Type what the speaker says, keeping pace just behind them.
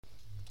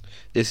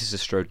This is a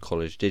Strode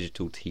College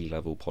Digital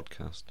T-Level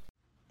podcast.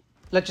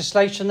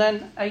 Legislation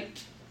then,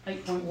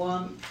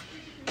 8.1.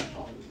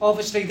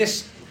 Obviously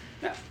this,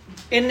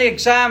 in the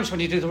exams when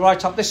you do the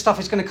write-up, this stuff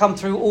is going to come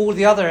through all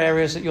the other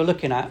areas that you're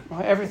looking at.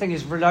 Right? Everything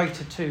is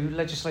related to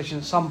legislation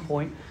at some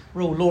point.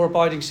 We're all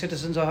law-abiding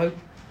citizens, I hope,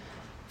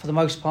 for the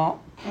most part.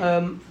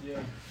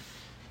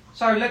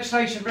 So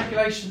legislation,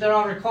 regulation, there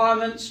are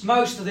requirements.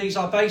 Most of these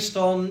are based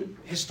on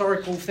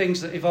historical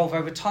things that evolve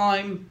over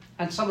time,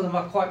 and some of them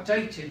are quite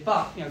dated,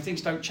 but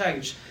things don't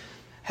change.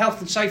 Health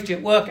and Safety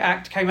at Work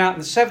Act came out in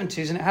the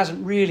 70s, and it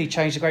hasn't really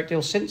changed a great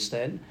deal since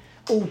then,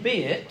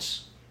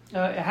 albeit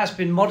it has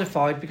been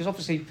modified, because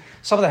obviously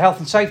some of the health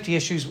and safety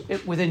issues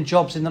within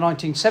jobs in the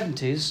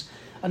 1970s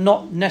are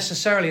not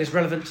necessarily as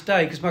relevant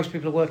today, because most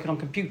people are working on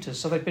computers,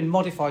 so they've been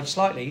modified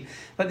slightly.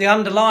 But the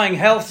underlying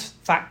health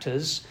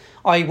factors,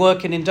 i.e.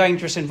 working in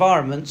dangerous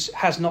environments,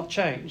 has not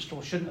changed,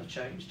 or shouldn't have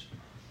changed.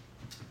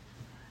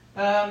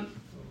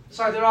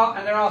 So there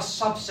are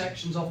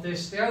subsections of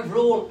this. The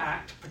overall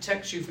Act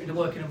protects you in a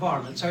working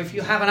environment. So if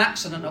you have an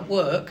accident at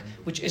work,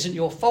 which isn't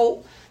your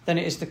fault, then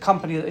it is the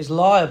company that is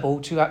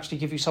liable to actually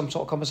give you some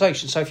sort of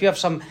compensation. So if you have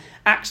some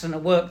accident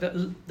at work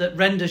that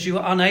renders you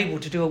unable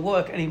to do a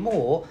work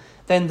anymore,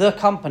 then the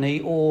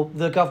company or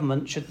the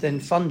government should then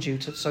fund you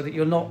so that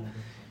you're not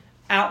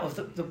out of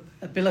the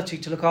ability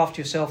to look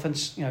after yourself and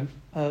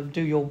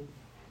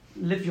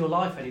live your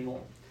life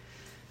anymore.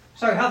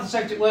 So Health and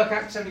Safety at Work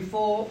Act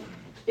 74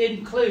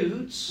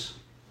 includes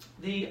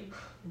the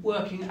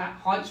working at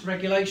heights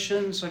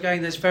regulations. So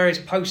again, there's various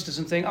posters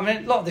and things. I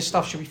mean, a lot of this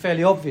stuff should be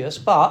fairly obvious,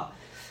 but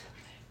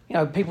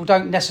people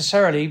don't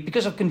necessarily,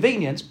 because of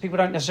convenience, people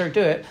don't necessarily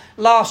do it.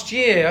 Last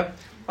year,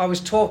 I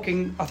was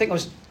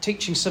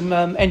teaching some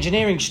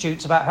engineering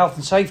students about health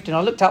and safety, and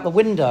I looked out the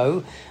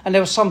window and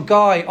there was some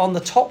guy on the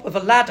top of a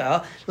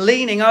ladder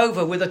leaning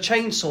over with a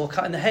chainsaw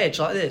cutting the hedge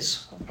like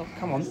this. Oh,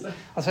 come on.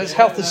 I said, it's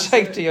health and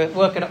safety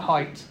working at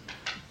height.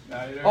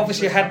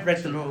 Obviously, I hadn't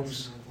read the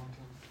rules,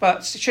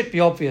 but it should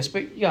be obvious.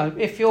 But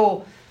if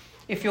you're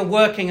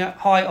working at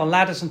height on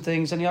ladders and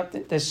things, and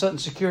there's certain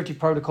security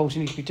protocols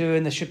you need to be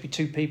doing. There should be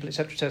 2 people,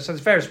 etc., etc. So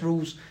there's various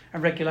rules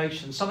and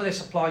regulations. Some of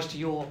this applies to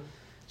your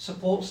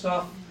support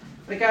stuff.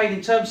 But again,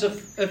 in terms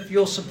of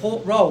your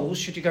support roles,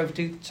 should you go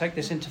take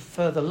this into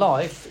further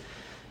life,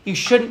 you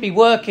shouldn't be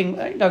working.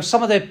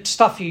 Some of the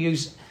stuff you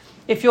use,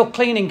 if you're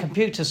cleaning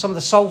computers, some of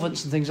the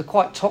solvents and things are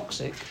quite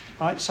toxic,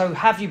 right? So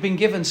have you been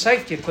given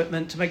safety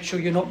equipment to make sure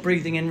you're not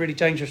breathing in really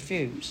dangerous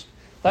fumes?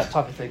 That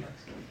type of thing.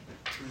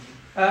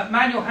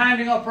 Manual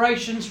handling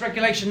operations,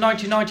 regulation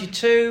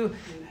 1992.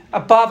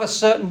 Above a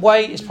certain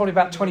weight, it's probably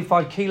about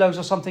 25 kilos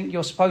or something,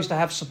 you're supposed to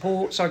have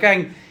support. So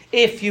again,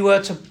 if you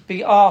were to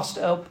be asked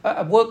at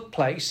a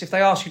workplace, if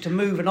they ask you to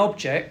move an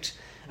object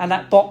and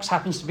that box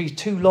happens to be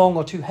too long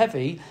or too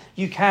heavy,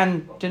 you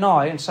can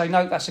deny and say,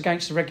 no, that's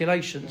against the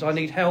regulations. I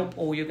need help,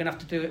 or you're going to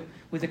have to do it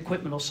with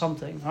equipment or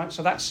something, right?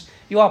 So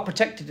you are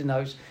protected in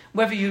those.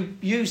 Whether you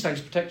use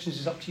those protections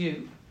is up to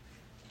you.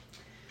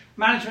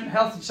 Management,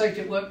 Health and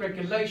Safety at Work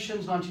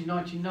Regulations,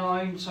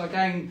 1999. So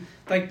again,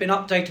 they've been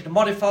updated and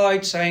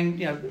modified,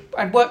 saying,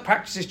 and work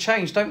practices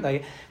change, don't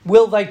they?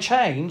 Will they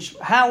change?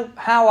 How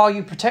are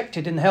you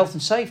protected in health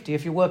and safety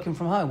if you're working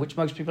from home, which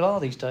most people are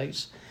these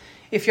days?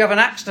 If you have an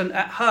accident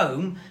at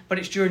home, but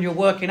it's during your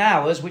working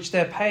hours, which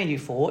they're paying you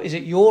for, is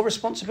it your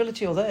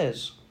responsibility or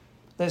theirs?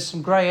 There's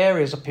some grey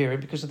areas appearing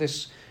because of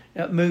this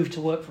move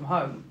to work from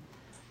home.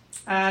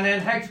 And then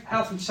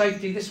health and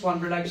safety, this one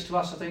relates to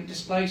us, I think,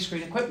 display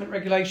screen equipment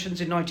regulations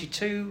in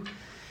 92.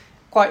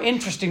 Quite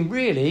interesting,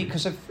 really,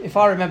 because if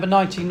I remember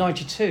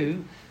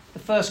 1992, the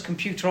first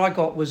computer I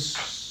got the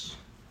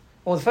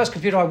first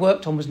computer I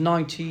worked on was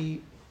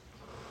actually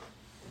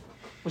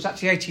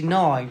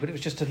 89, but it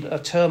was just a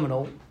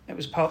terminal. It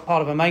was part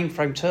of a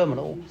mainframe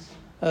terminal.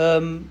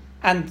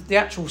 And the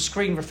actual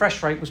screen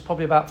refresh rate was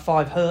probably about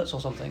 5 hertz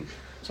or something.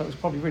 So it was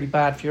probably really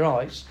bad for your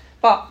eyes.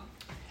 But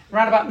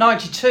around about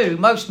 92,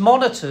 most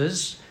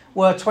monitors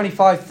were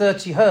 25,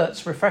 30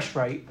 hertz refresh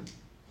rate,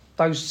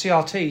 those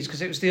CRTs,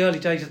 because it was the early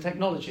days of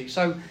technology.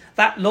 So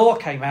that law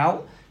came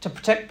out to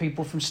protect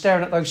people from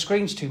staring at those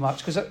screens too much,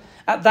 because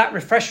at that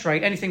refresh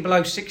rate, anything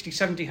below 60,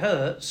 70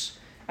 hertz,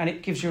 and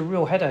it gives you a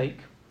real headache.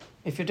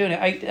 If you're doing it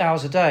 8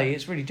 hours a day,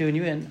 it's really doing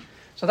you in.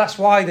 So that's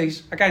why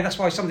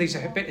some of these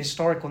are a bit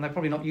historical and they're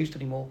probably not used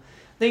anymore.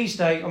 These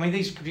days,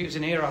 these computers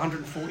in here are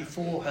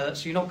 144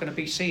 hertz, so you're not going to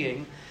be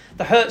seeing.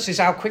 The hertz is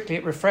how quickly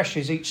it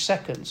refreshes each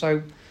second.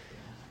 So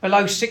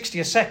below 60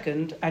 a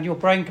second, and your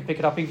brain can pick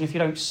it up even if you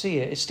don't see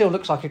it. It still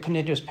looks like a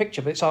continuous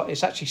picture, but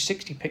it's actually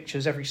 60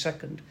 pictures every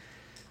second.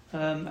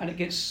 And it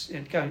gets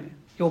going.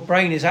 Your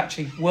brain is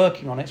actually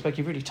working on it. It's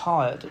making you really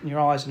tired, and your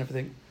eyes and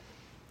everything.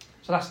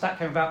 So that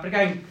came about. But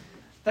again,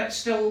 that's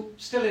still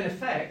in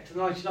effect in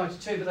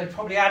 1992, but they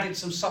probably added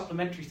some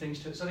supplementary things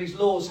to it. So these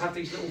laws have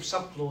these little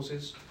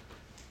sub-clauses.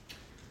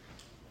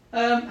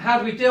 How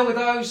do we deal with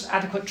those?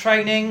 Adequate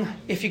training.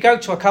 If you go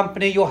to a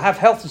company, you'll have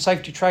health and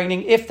safety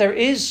training.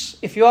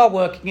 If you are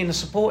working in a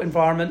support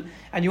environment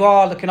and you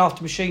are looking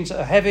after machines that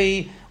are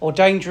heavy or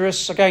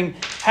dangerous, again,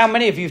 how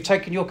many of you have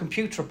taken your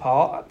computer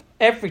apart?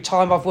 Every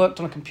time I've worked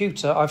on a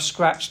computer, I've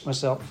scratched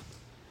myself.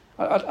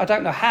 I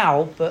don't know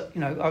how, but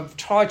I've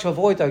tried to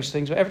avoid those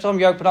things. But every time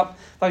you open up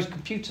those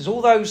computers,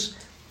 all those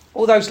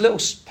little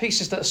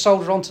pieces that are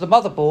soldered onto the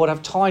motherboard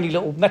have tiny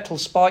little metal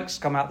spikes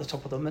come out the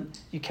top of them, and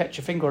you catch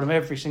your finger on them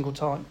every single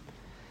time.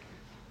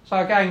 So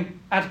again,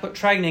 adequate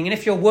training. And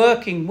if you're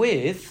working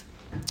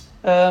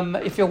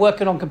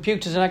on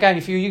computers, and again,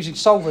 if you're using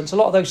solvents, a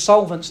lot of those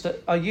solvents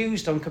that are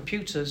used on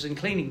computers and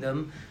cleaning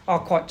them are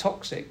quite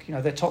toxic.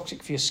 They're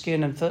toxic for your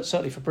skin and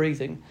certainly for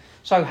breathing.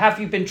 So have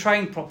you been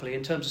trained properly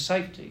in terms of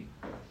safety?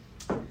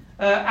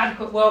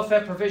 Adequate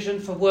welfare provision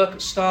for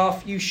work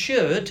staff. You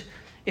should,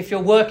 if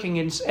you're working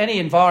in any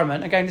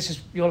environment, again,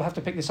 you'll have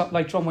to pick this up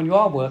later on when you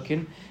are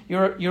working,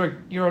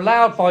 you're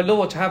allowed by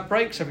law to have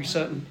breaks every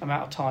certain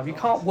amount of time. You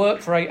can't work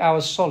for 8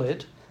 hours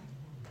solid,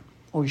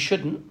 or you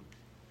shouldn't.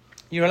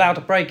 You're allowed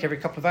a break every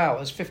couple of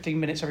hours, 15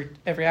 minutes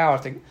every hour, I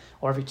think,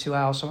 or every 2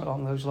 hours, something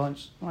along those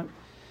lines. Right?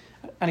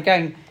 And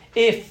again,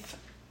 it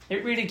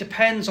really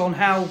depends on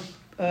how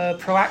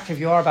proactive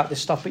you are about this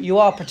stuff, but you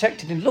are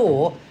protected in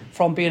law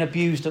from being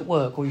abused at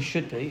work, or you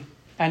should be,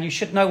 and you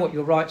should know what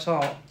your rights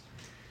are.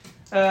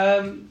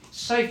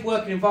 Safe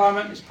working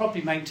environment is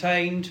properly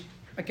maintained.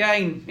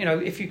 Again,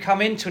 if you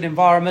come into an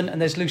environment and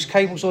there's loose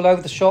cables all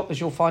over the shop, as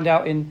you'll find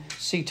out in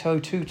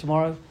C202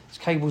 tomorrow, there's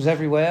cables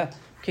everywhere.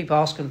 Keep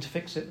asking them to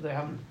fix it, but they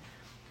haven't.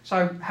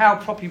 So how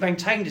properly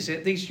maintained is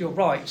it? These are your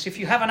rights. If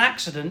you have an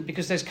accident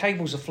because there's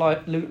cables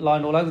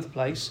lying all over the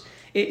place,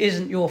 it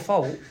isn't your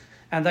fault,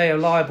 and they are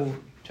liable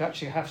to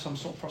actually have some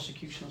sort of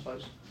prosecution, I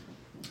suppose.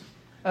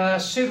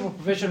 Suitable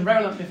provision,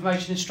 relevant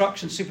information,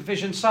 instruction,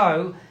 supervision.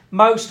 So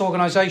most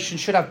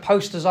organisations should have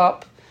posters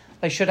up.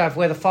 They should have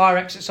where the fire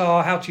exits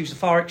are, how to use the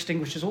fire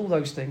extinguishers, all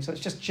those things. So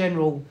it's just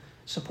general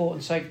support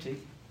and safety.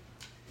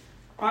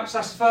 Right, so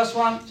that's the first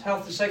one,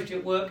 Health and Safety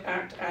at Work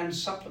Act and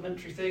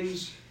supplementary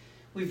things.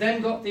 We've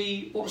then got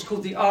what was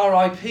called the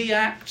RIP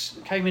Act,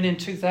 that came in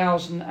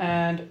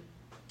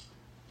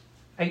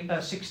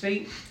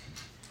 2016.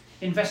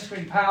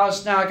 Investigating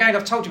powers. Now, again,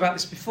 I've told you about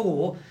this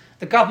before.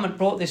 The government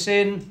brought this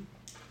in.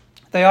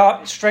 They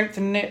are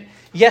strengthening it.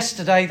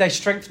 Yesterday, they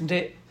strengthened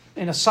it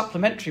in a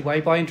supplementary way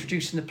by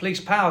introducing the Police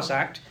Powers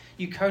Act.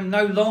 You can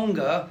no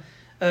longer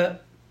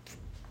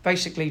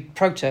basically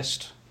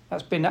protest.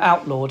 That's been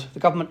outlawed. The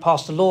government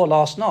passed a law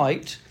last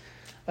night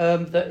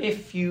that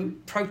if you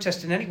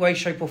protest in any way,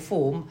 shape or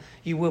form,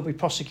 you will be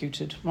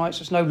prosecuted. Right?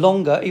 So it's no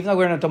longer, even though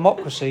we're in a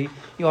democracy,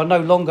 you are no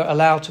longer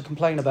allowed to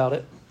complain about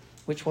it,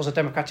 which was a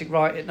democratic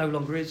right. It no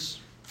longer is.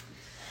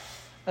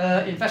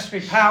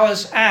 Investigatory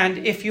powers, and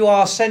if you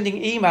are sending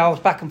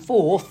emails back and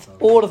forth,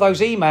 all of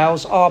those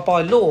emails are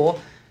by law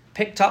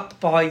picked up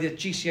by the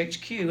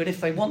GCHQ, and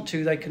if they want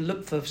to, they can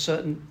look for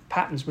certain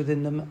patterns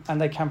within them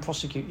and they can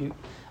prosecute you.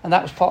 And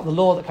that was part of the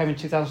law that came in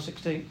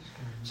 2016.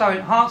 So it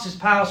enhances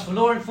powers for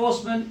law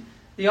enforcement.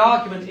 The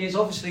argument is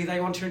obviously they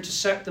want to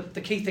intercept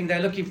the key thing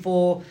they're looking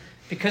for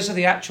because of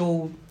the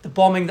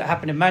bombing that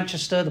happened in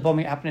Manchester, the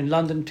bombing that happened in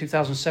London in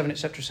 2007,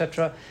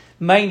 etc.,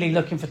 mainly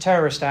looking for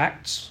terrorist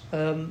acts.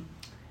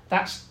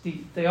 That's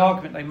the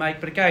argument they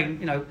make. But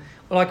again,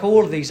 like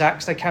all of these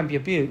acts, they can be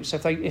abused. So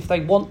if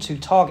they want to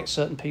target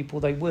certain people,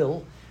 they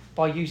will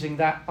by using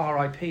that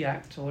RIP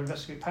Act or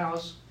investigative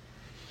powers.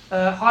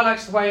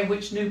 Highlights the way in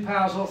which new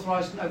powers are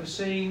authorised and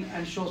overseen,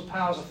 and ensures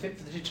powers are fit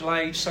for the digital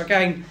age. So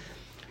again,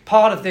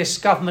 part of this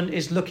government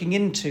is looking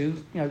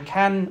into,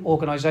 can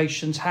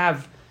organisations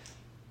have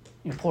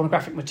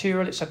pornographic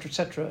material,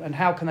 etc., and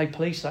how can they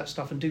police that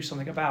stuff and do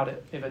something about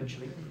it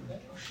eventually,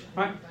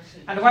 right?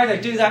 And the way they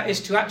do that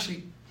is to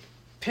actually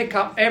pick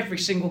up every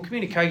single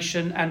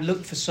communication and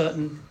look for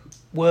certain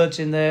words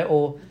in there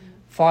or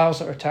files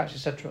that are attached,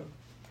 etc.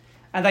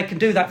 And they can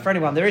do that for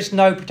anyone. There is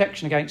no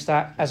protection against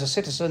that as a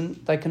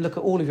citizen. They can look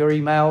at all of your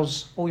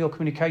emails, all your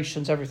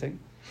communications, everything.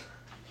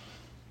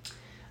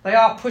 They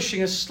are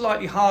pushing us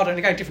slightly harder, and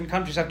again, different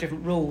countries have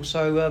different rules,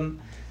 so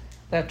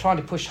they're trying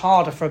to push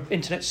harder for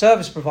internet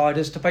service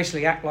providers to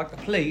basically act like the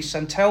police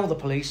and tell the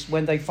police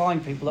when they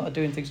find people that are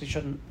doing things they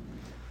shouldn't.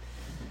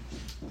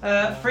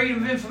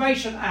 Freedom of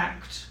Information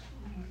Act.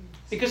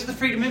 Because of the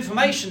Freedom of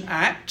Information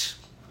Act,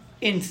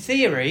 in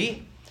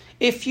theory,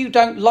 if you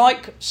don't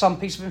like some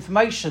piece of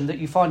information that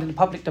you find in the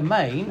public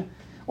domain,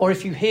 or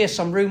if you hear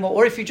some rumour,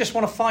 or if you just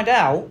want to find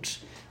out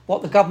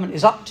what the government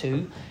is up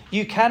to,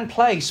 you can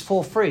place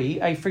for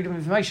free a Freedom of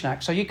Information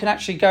Act. So you can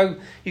actually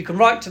you can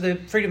write to the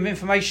Freedom of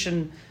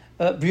Information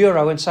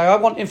Bureau and say, I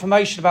want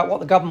information about what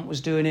the government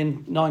was doing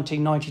in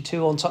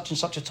 1992 on such and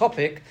such a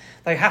topic.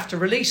 They have to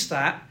release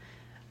that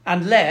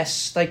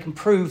unless they can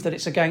prove that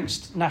it's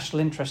against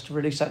national interest to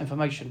release that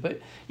information. But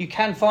you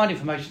can find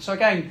information. So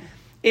again,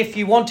 if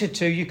you wanted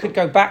to, you could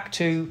go back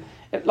to,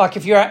 like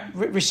if you're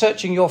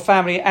researching your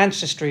family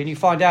ancestry and you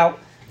find out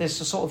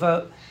there's a sort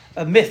of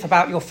a myth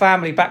about your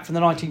family back from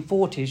the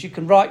 1940s, you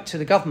can write to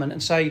the government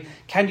and say,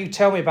 can you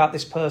tell me about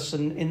this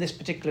person in this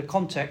particular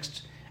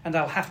context? And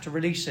they'll have to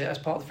release it as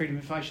part of the Freedom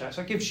of Information Act.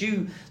 So it gives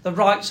you the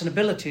rights and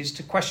abilities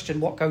to question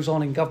what goes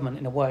on in government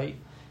in a way.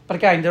 But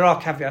again, there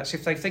are caveats.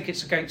 If they think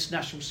it's against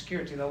national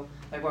security,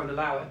 they won't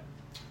allow it.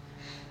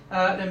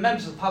 Then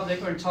members of the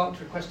public are entitled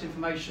to request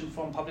information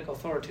from public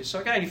authorities. So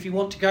again, if you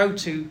want to go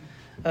to,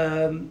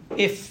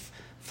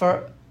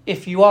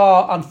 if you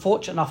are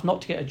unfortunate enough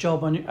not to get a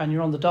job and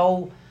you're on the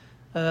dole,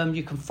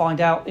 you can find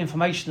out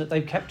information that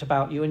they've kept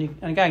about you.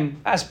 And again,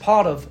 as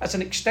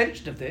an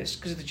extension of this,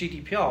 because of the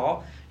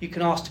GDPR, you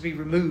can ask to be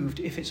removed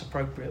if it's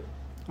appropriate.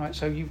 Right?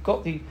 So you've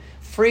got the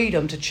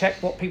freedom to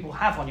check what people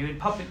have on you in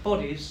public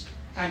bodies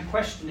and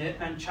question it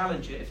and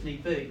challenge it if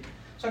need be.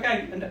 So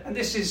again, and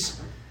this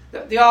is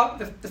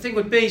the thing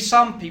would be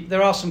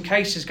there are some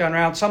cases going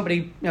around. Some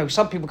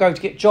people go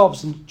to get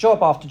jobs, and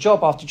job after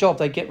job after job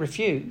they get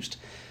refused.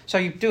 So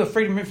you do a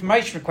freedom of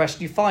information request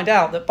and you find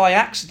out that by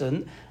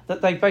accident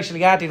that they've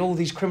basically added all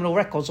these criminal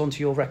records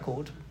onto your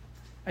record.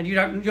 And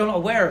you're not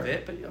aware of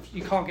it, but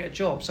you can't get a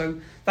job. So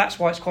that's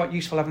why it's quite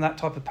useful having that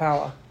type of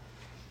power.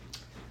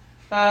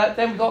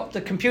 Then we've got the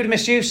Computer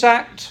Misuse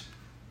Act.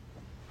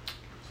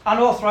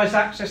 Unauthorised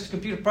access to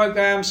computer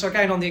programs. So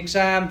again, on the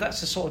exam,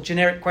 that's a sort of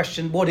generic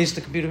question. What is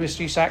the Computer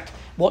Misuse Act?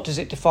 What does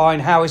it define?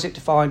 How is it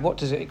defined? What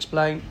does it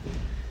explain?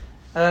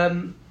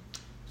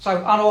 So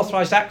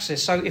unauthorised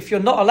access. So if you're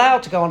not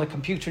allowed to go on a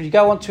computer and you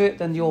go onto it,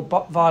 then you're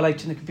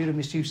violating the Computer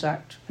Misuse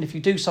Act. And if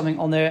you do something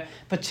on there,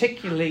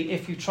 particularly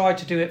if you try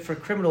to do it for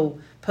criminal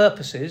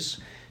purposes,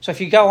 so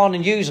if you go on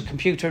and use a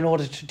computer in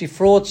order to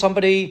defraud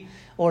somebody,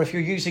 or if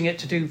you're using it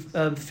to do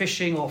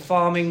fishing or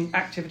farming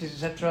activities,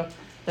 etc.,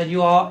 then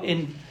you are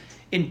in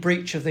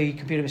breach of the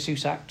Computer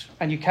Misuse Act,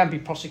 and you can be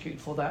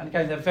prosecuted for that. And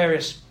again, there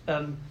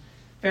are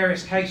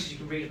various cases you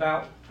can read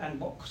about and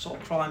what sort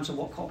of crimes and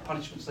what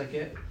punishments they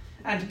get.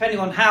 And depending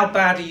on how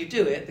badly you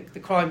do it, the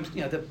crimes,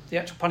 the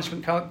actual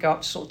punishment can go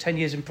up to sort of 10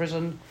 years in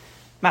prison,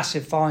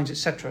 massive fines,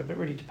 etc. But it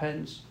really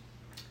depends.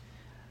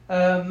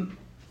 So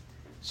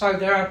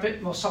there are a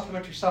bit more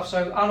supplementary stuff.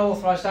 So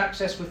unauthorised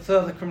access with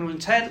further criminal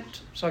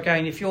intent. So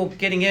again, if you're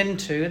getting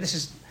into, this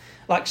is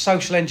like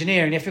social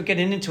engineering, if you're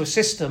getting into a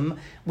system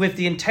with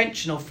the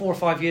intention of 4 or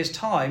 5 years'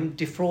 time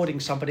defrauding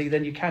somebody,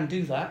 then you can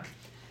do that.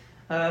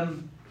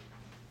 And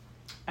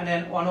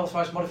then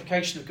unauthorised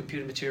modification of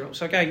computer material.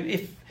 So again,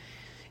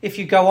 if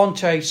you go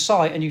onto a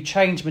site and you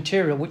change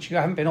material which you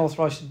haven't been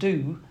authorised to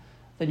do,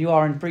 then you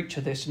are in breach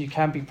of this and you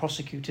can be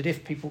prosecuted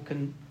if people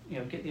can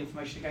get the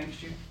information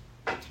against you.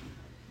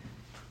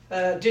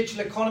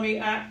 Digital Economy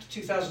Act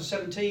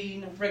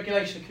 2017,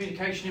 Regulation of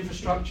Communication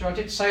Infrastructure. I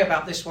did say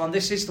about this one,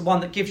 this is the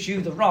one that gives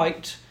you the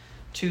right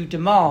to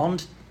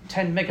demand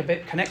 10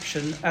 megabit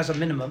connection as a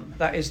minimum.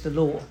 That is the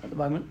law at the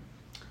moment.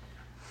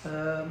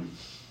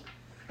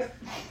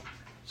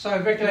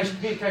 So Regulation of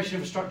Communication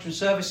Infrastructure and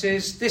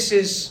Services. This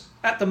is,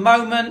 at the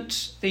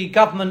moment, the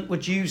government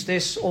would use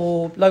this,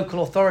 or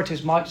local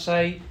authorities might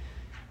say,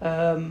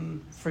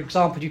 for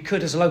example, you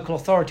could as a local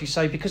authority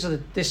say, because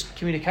of this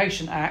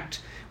Communication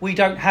Act, we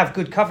don't have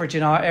good coverage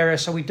in our area,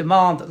 so we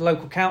demand that the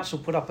local council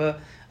put up a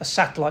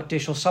satellite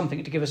dish or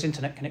something to give us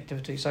internet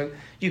connectivity. So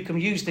you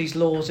can use these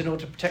laws in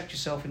order to protect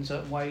yourself in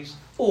certain ways.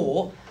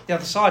 Or the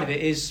other side of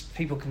it is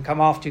people can come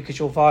after you because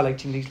you're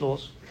violating these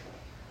laws.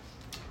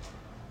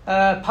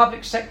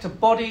 Public sector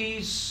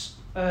bodies,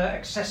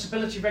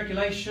 accessibility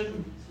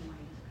regulation.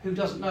 Who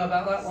doesn't know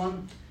about that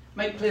one?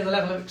 Make clear the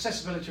level of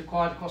accessibility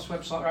required across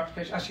website or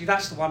application. Actually,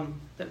 that's the one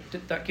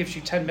that gives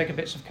you 10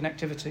 megabits of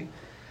connectivity.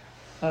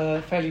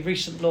 Fairly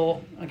recent law.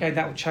 Again,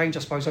 that will change,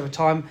 I suppose, over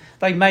time.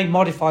 They may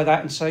modify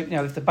that and say,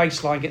 if the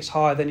baseline gets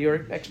higher, then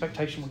your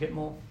expectation will get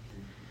more.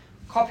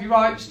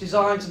 Copyrights,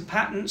 designs and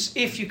patents.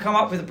 If you come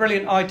up with a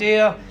brilliant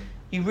idea,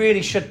 you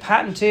really should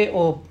patent it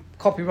or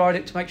copyright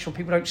it to make sure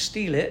people don't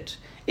steal it.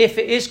 If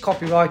it is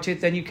copyrighted,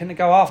 then you can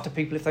go after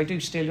people if they do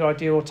steal your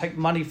idea or take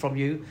money from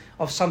you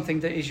of something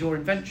that is your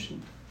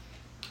invention.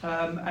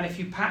 And if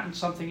you patent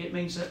something, it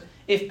means that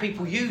if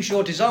people use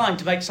your design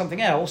to make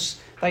something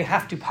else, they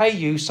have to pay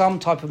you some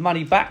type of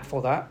money back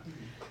for that.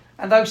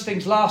 And those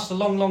things last a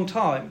long, long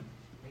time.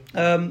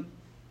 I'm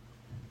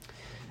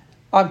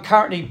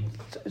currently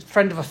a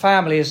friend of a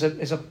family is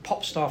a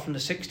pop star from the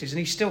 60s, and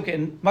he's still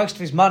getting, most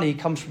of his money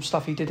comes from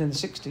stuff he did in the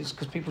 60s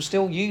because people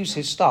still use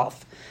his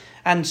stuff.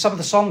 And some of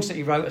the songs that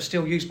he wrote are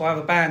still used by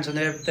other bands, and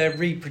they're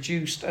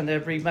reproduced and they're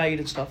remade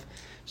and stuff.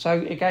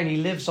 So again, he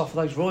lives off of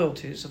those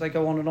royalties. So they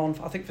go on and on,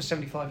 I think, for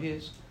 75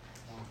 years.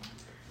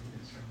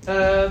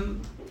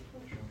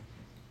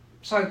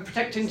 So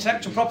protecting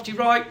intellectual property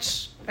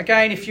rights.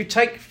 Again, if you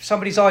take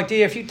somebody's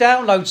idea, if you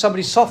download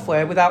somebody's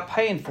software without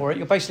paying for it,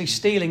 you're basically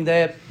stealing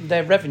their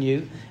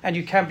revenue, and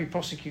you can be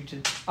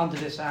prosecuted under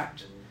this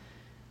act.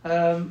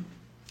 And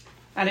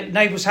it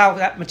enables how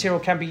that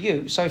material can be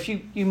used. So if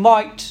you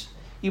might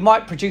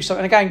produce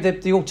something. And again,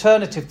 the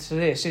alternative to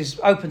this is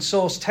open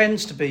source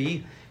tends to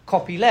be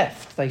copy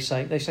left, they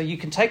say. They say you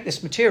can take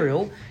this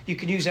material, you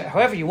can use it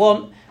however you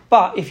want,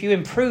 but if you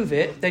improve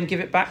it, then give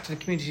it back to the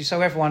community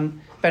so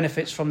everyone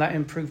benefits from that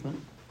improvement.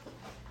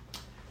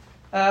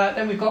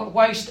 Then we've got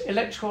Waste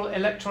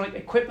Electronic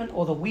Equipment,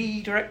 or the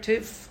WEEE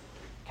directive,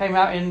 came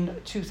out in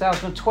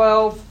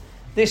 2012.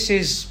 This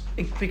is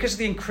because of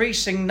the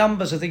increasing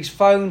numbers of these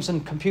phones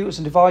and computers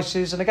and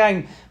devices. And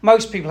again,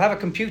 most people have a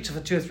computer for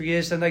 2 or 3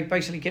 years, then they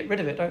basically get rid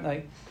of it, don't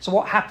they? So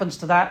what happens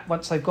to that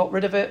once they've got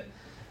rid of it?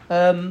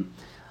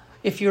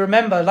 If you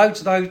remember,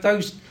 loads of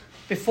those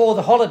before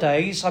the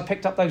holidays, I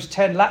picked up those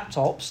 10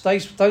 laptops.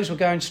 Those were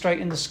going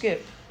straight in the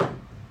skip.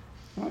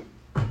 Right?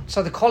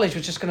 So the college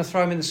was just going to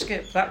throw them in the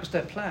skip. That was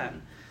their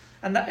plan.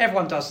 And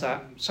everyone does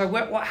that. So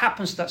what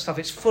happens to that stuff?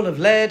 It's full of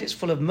lead, it's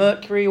full of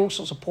mercury, all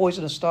sorts of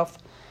poisonous stuff.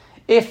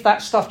 If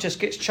that stuff just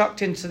gets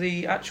chucked into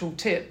the actual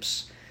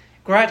tips,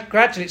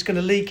 gradually it's going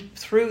to leak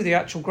through the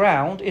actual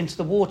ground into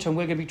the water, and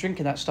we're going to be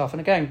drinking that stuff.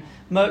 And again,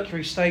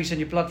 mercury stays in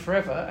your blood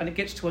forever, and it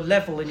gets to a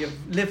level in your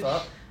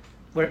liver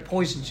where it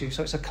poisons you.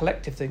 So it's a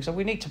collective thing. So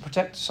we need to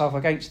protect ourselves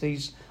against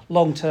these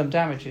long-term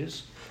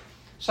damages.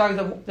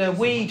 So the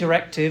WEEE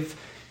directive,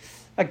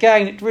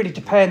 again, it really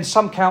depends.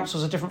 Some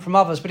councils are different from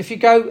others. But if you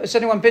go, has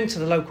anyone been to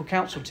the local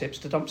council tips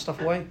to dump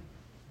stuff away?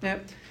 Yeah.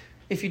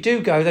 If you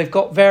do go, they've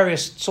got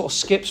various sort of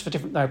skips for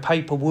different,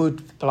 paper,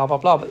 wood, blah, blah,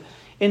 blah. But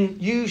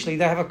usually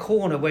they have a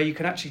corner where you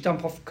can actually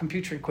dump off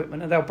computer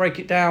equipment, and they'll break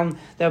it down,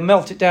 they'll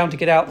melt it down to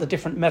get out the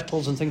different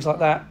metals and things like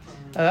that,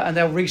 and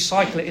they'll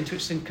recycle it into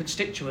its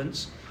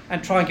constituents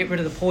and try and get rid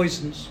of the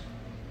poisons.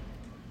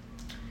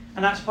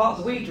 And that's part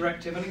of the WEEE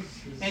directive.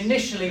 And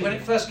initially, when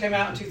it first came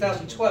out in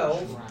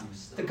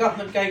 2012, the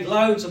government gave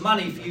loads of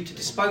money for you to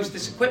dispose of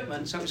this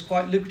equipment, so it was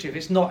quite lucrative.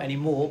 It's not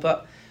anymore,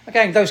 but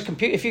again, those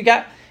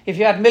if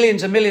you had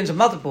millions and millions of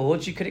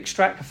motherboards, you could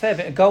extract a fair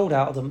bit of gold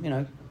out of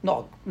them.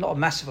 Not a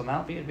massive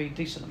amount, but it'd be a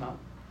decent amount.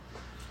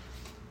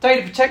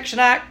 Data Protection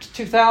Act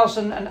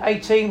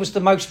 2018 was the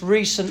most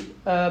recent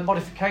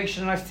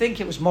modification, and I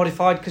think it was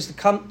modified because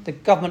the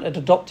government had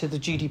adopted the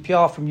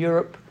GDPR from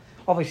Europe.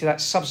 Obviously,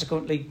 that's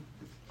subsequently,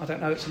 I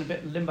don't know, it's in a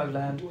bit of limbo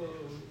land.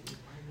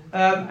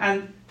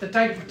 And the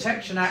Data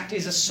Protection Act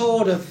is a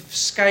sort of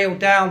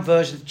scaled-down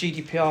version of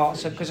GDPR.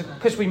 So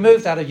because we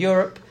moved out of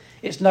Europe,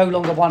 it's no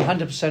longer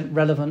 100%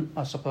 relevant,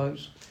 I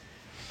suppose.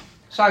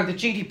 So the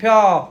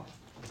GDPR,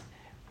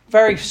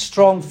 very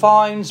strong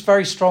fines,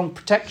 very strong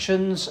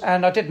protections,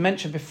 and I did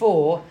mention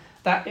before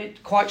that it's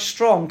quite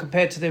strong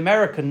compared to the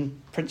American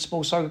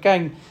principle. So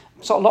again,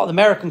 a lot of the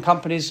American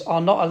companies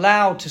are not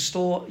allowed to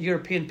store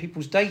European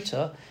people's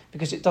data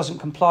because it doesn't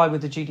comply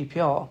with the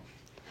GDPR.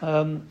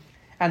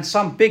 And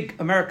some big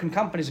American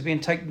companies are being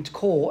taken to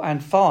court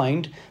and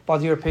fined by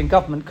the European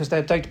government because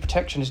their data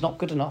protection is not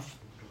good enough.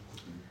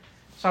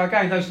 So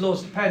again, those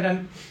laws depend,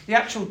 and the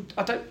actual,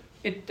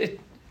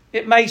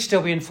 it may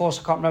still be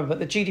enforced, I can't remember, but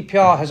the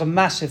GDPR has a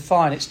massive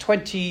fine. It's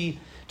 20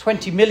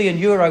 million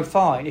euro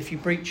fine if you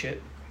breach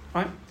it,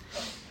 right?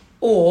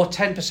 Or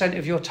 10%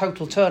 of your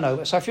total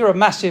turnover. So if you're a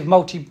massive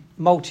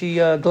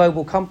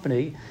multi-global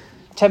company,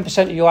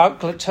 10% of your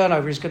outlet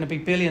turnover is going to be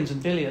billions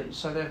and billions.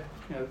 So they're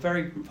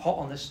very hot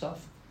on this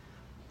stuff.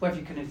 Whether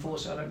you can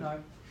enforce it, I don't know.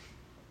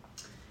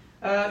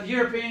 The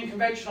European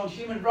Convention on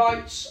Human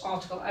Rights,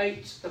 Article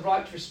 8, the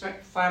right to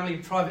respect family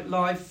and private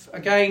life.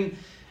 Again,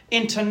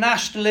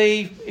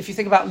 internationally, if you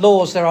think about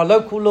laws, there are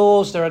local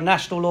laws, there are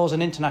national laws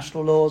and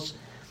international laws.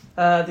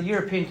 The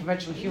European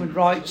Convention on Human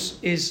Rights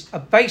is a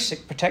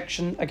basic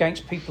protection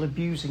against people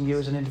abusing you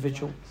as an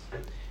individual.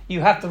 You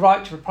have the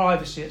right to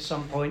privacy at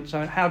some point,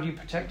 so how do you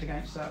protect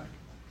against that?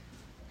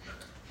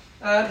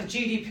 The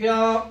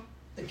GDPR,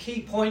 the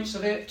key points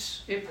of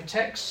it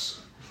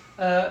protects.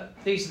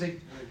 These are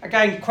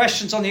again,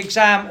 questions on the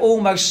exam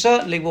almost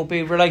certainly will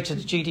be related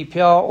to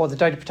GDPR or the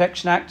Data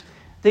Protection Act.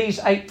 These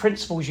 8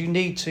 principles you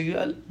need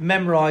to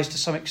memorise to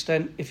some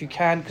extent if you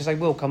can, because they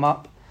will come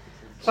up.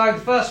 So the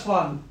first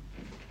one,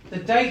 the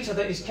data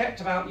that is kept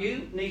about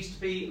you needs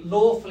to be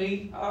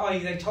lawfully, i.e.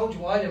 they told you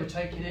why they were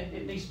taking it,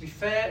 it needs to be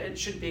fair, it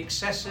shouldn't be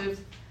excessive,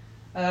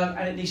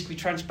 and it needs to be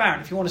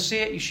transparent. If you want to see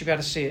it, you should be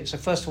able to see it. So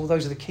first of all,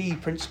 those are the key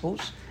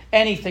principles.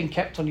 Anything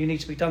kept on you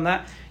needs to be done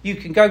that. You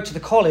can go to the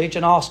college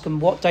and ask them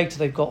what data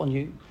they've got on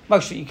you.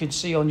 Most of it you can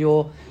see on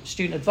your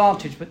student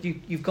advantage, but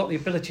you've got the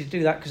ability to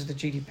do that because of the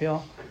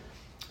GDPR.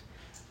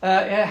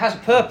 It has a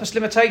purpose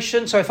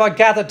limitation. So if I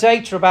gather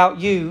data about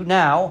you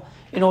now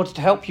in order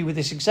to help you with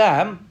this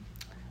exam,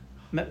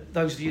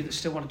 those of you that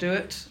still want to do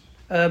it,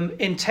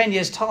 in 10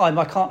 years' time,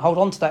 I can't hold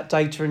on to that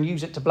data and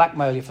use it to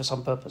blackmail you for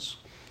some purpose.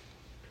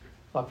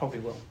 I probably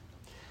will.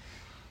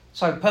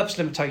 So purpose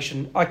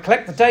limitation. I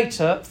collect the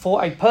data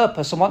for a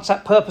purpose, and once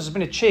that purpose has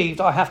been achieved,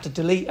 I have to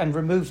delete and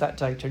remove that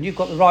data, and you've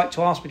got the right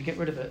to ask me to get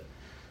rid of it.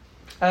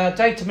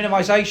 Data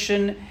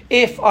minimisation.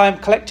 If I'm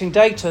collecting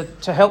data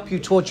to help you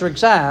towards your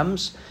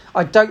exams,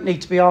 I don't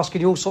need to be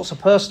asking you all sorts of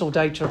personal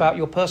data about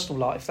your personal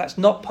life. That's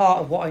not part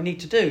of what I need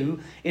to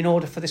do in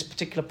order for this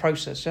particular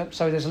process. Yeah?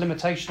 So there's a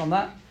limitation on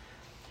that.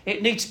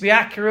 It needs to be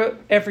accurate.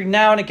 Every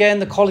now and again,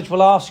 the college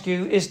will ask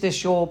you, is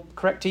this your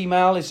correct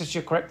email? Is this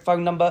your correct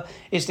phone number?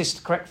 Is this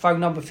the correct phone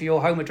number for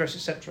your home address,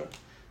 etc.?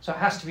 So it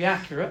has to be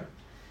accurate.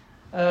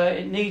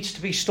 It needs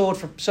to be stored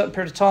for a certain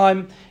period of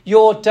time.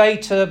 Your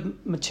data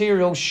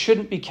materials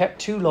shouldn't be kept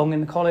too long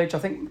in the college. I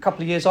think a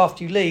couple of years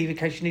after you leave, in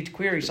case you need to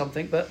query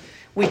something. But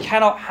we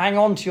cannot hang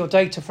on to your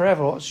data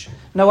forever.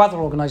 No other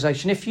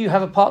organisation. If you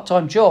have a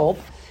part-time job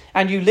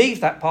and you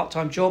leave that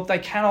part-time job, they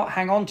cannot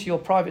hang on to your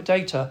private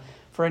data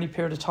for any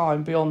period of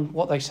time beyond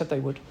what they said they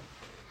would.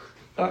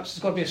 So there's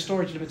got to be a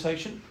storage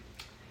limitation.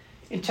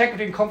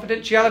 Integrity and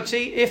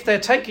confidentiality. If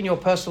they're taking your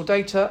personal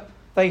data,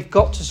 they've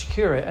got to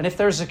secure it. And if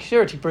there is a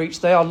security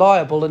breach, they are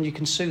liable and you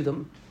can sue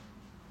them.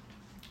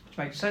 Which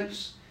makes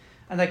sense.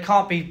 And they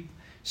can't be,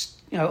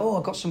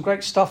 I've got some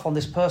great stuff on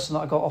this person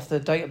that I got off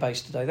their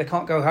database today. They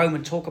can't go home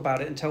and talk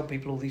about it and tell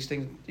people all these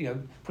things,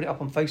 put it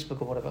up on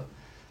Facebook or whatever.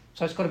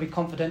 So it's got to be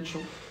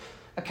confidential.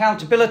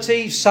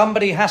 Accountability.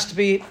 Somebody has to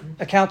be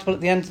accountable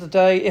at the end of the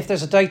day. If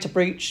there's a data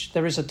breach,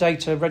 there is a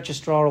data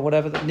registrar or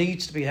whatever that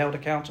needs to be held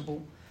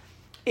accountable.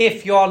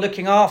 If you are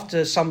looking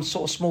after some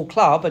sort of small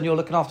club and you're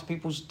looking after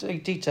people's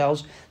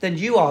details, then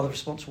you are the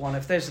responsible one.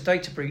 If there's a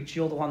data breach,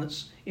 you're the one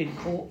that's in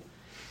court.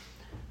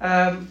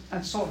 And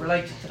sort of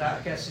related to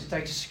that, I guess, is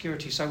data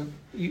security. So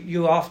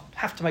you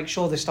have to make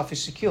sure this stuff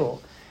is secure.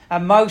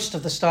 And most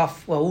of the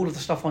stuff, all of the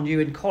stuff on you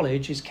in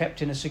college is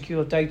kept in a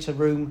secure data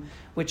room,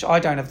 which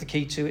I don't have the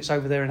key to. It's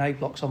over there in A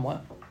block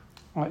somewhere.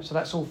 All right, so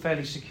that's all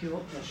fairly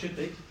secure. That should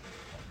be.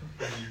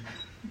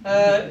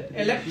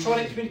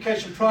 Electronic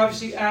Communication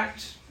Privacy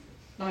Act,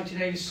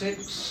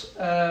 1986.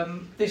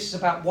 This is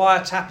about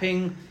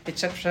wiretapping,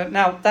 etc.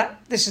 Now,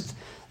 this is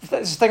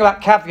the thing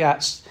about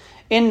caveats.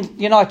 In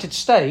the United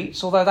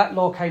States, although that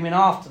law came in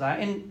after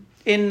that,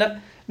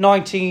 in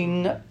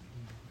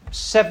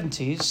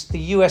 1970s, the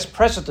US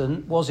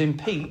president was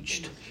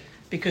impeached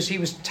because he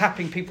was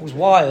tapping people's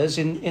wires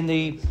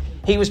he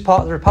was part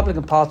of the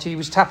Republican Party, he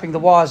was tapping the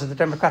wires of the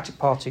Democratic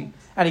Party,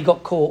 and he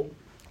got caught,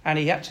 and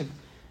he had to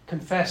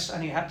confess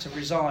and he had to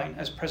resign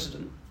as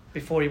president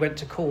before he went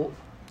to court.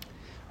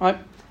 Right?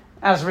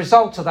 As a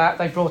result of that,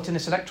 they brought in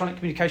this Electronic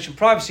Communication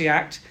Privacy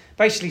Act,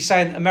 basically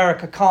saying that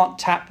America can't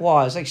tap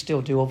wires. They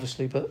still do,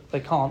 obviously, but they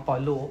can't by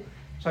law.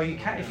 So you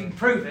can, if you can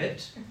prove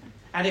it,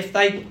 and if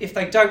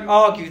they don't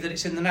argue that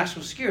it's in the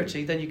national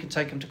security, then you can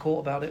take them to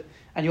court about it,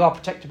 and you are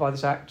protected by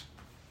this act.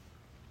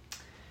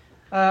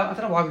 I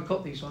don't know why we've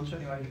got these ones, but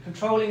anyway.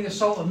 Controlling the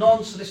assault of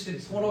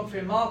non-solicited pornography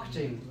and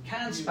marketing.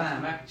 Can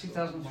Spam Act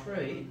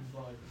 2003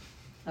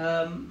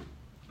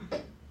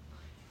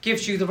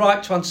 gives you the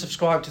right to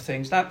unsubscribe to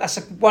things. Now, that's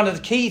one of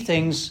the key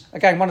things.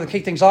 Again, one of the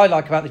key things I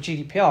like about the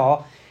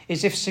GDPR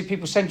is if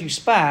people send you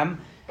spam,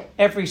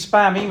 every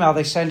spam email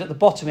they send at the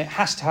bottom, it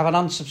has to have an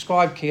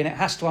unsubscribe key and it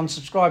has to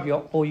unsubscribe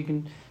you, or you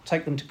can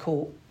take them to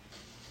court.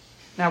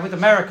 Now, with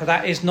America,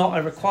 that is not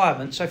a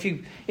requirement. So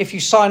if you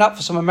sign up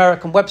for some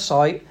American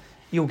website,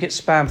 you'll get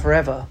spam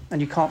forever and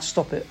you can't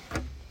stop it.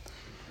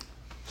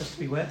 Just to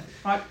be aware.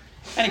 Right.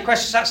 Any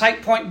questions? That's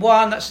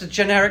 8.1. That's the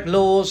generic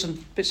laws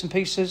and bits and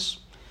pieces.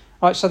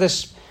 Right. So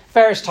there's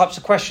various types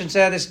of questions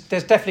there. There's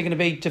definitely going to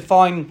be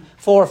define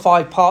 4 or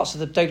 5 parts of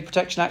the Data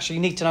Protection Act. So you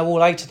need to know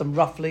all 8 of them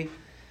roughly.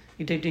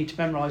 You do need to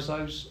memorise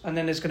those. And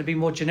then there's going to be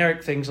more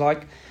generic things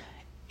like,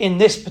 in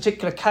this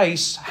particular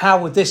case,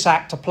 how would this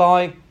act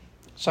apply?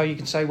 So you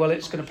can say, well,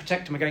 it's going to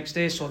protect them against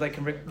this, or they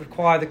can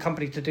require the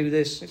company to do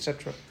this,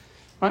 etc.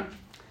 Right?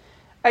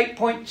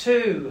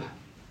 8.2.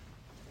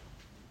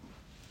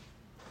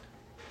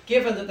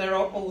 Given that there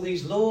are all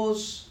these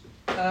laws,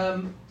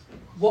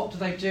 what do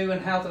they do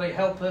and how do they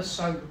help us?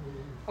 So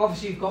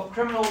obviously you've got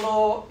criminal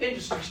law,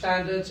 industry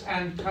standards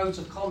and codes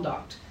of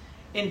conduct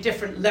in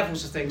different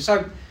levels of things.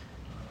 So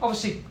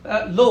obviously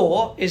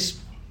law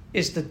is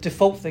the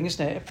default thing,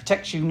 isn't it? It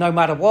protects you no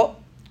matter what.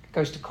 It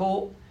goes to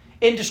court.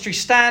 Industry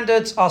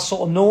standards are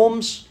sort of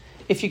norms.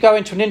 If you go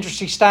into an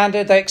industry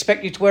standard, they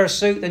expect you to wear a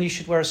suit, then you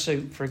should wear a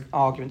suit, for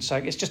argument's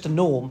sake. It's just a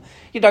norm.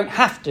 You don't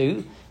have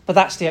to, but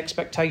that's the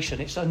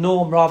expectation. It's a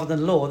norm rather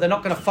than law. They're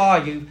not going to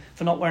fire you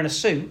for not wearing a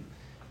suit.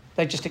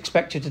 They just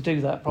expect you to do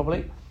that,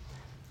 probably.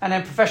 And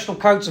then professional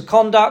codes of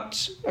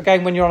conduct.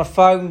 Again, when you're on a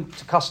phone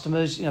to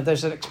customers,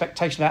 there's an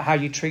expectation about how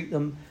you treat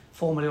them,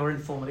 formally or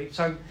informally.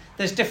 So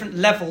there's different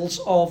levels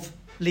of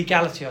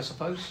legality, I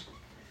suppose.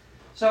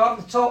 So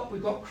up the top,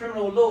 we've got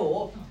criminal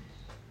law.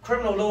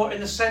 Criminal law in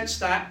the sense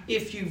that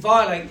if you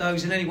violate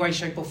those in any way,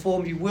 shape or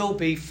form, you will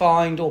be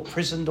fined or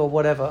prisoned or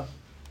whatever,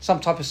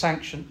 some type of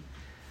sanction.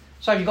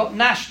 So you've got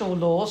national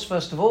laws,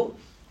 first of all,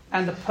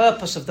 and the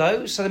purpose of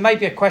those. So there may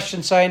be a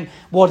question saying,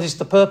 what is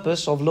the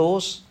purpose of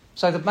laws?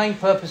 So the main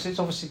purpose is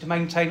obviously to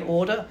maintain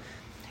order.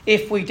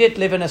 If we did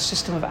live in a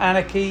system of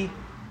anarchy,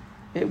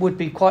 it would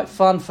be quite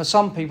fun for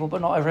some people,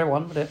 but not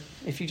everyone, would it?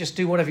 If you just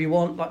do whatever you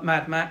want, like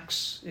Mad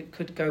Max, it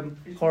could go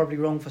horribly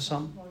wrong for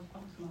some.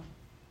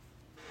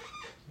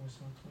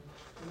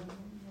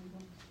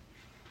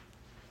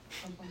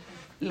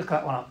 Look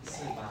that one up.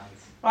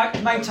 Right,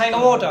 to maintain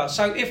order.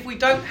 So if we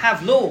don't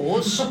have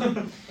laws,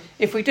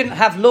 if we didn't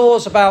have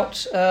laws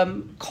about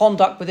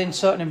conduct within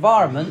certain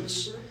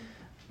environments,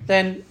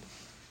 then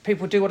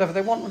people would do whatever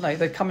they want, wouldn't they?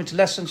 They'd come into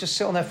lessons, just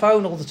sit on their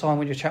phone all the time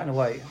when you're chatting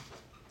away,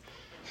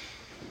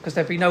 because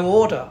there'd be no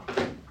order.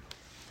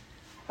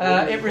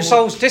 It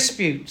resolves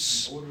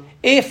disputes.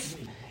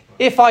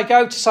 If I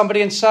go to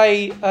somebody and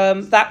say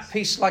that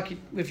piece, like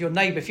with your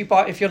neighbour,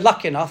 if you're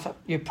lucky enough,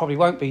 you probably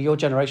won't be your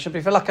generation, but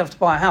if you're lucky enough to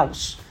buy a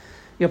house,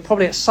 you're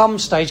probably at some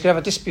stage going to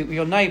have a dispute with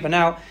your neighbour.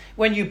 Now,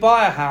 when you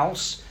buy a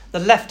house, the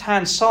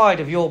left-hand side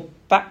of your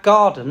back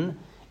garden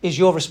is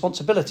your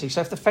responsibility.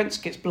 So if the fence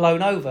gets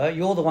blown over,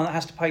 you're the one that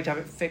has to pay to have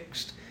it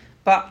fixed.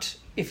 But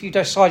if you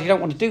decide you don't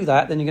want to do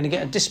that, then you're going to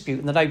get a dispute,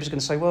 and the neighbour's going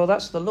to say, well,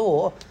 that's the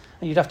law,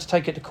 and you'd have to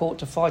take it to court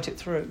to fight it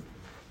through.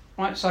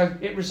 Right, so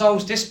it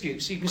resolves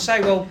disputes. You can say,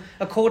 well,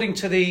 according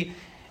to these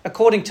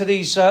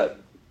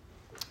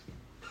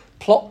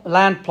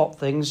land plot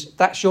things,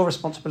 that's your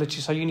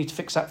responsibility. So you need to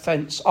fix that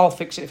fence. I'll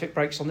fix it if it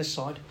breaks on this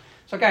side.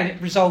 So again,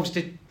 it resolves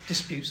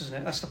disputes, isn't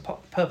it? That's the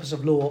purpose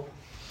of law.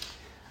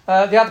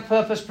 The other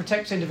purpose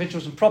protects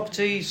individuals and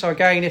property. So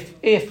again,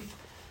 if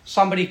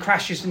somebody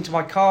crashes into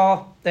my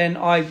car, then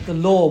the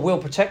law will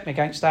protect me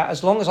against that.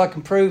 As long as I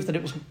can prove that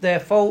it was their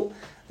fault,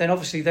 then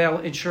obviously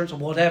their insurance or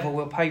whatever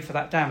will pay for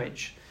that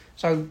damage.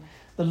 So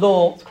the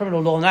law,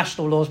 criminal law,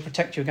 national laws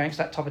protect you against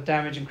that type of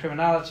damage and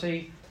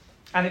criminality,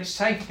 and it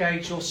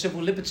safeguards your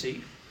civil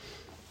liberty.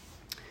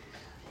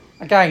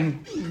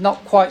 Again,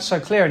 not quite so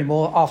clear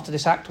anymore after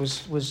this act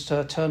was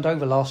turned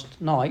over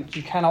last night.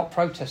 You cannot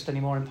protest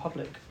anymore in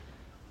public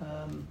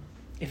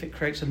if it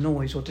creates a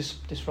noise or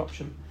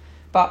disruption.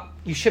 But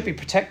you should be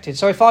protected.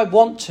 So if I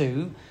want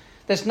to,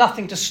 there's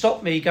nothing to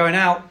stop me going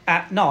out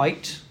at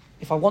night,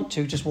 if I want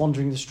to, just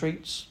wandering the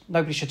streets.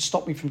 Nobody should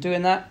stop me from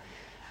doing that.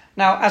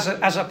 Now,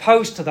 as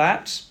opposed to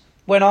that,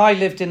 when I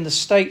lived in the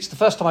States, the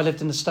first time I lived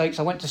in the States,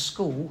 I went to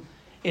school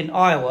in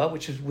Iowa,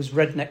 which was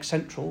Redneck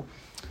Central.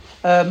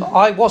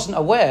 I wasn't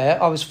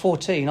aware, I was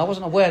 14, I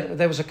wasn't aware that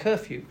there was a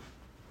curfew.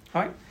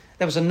 Right?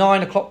 There was a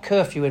 9 o'clock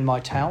curfew in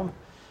my town.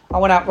 I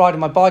went out riding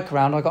my bike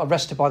around, I got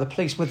arrested by the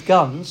police with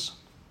guns,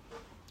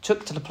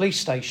 took to the police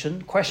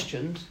station,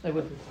 questioned. They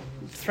were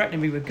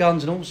threatening me with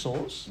guns and all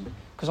sorts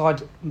because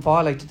I'd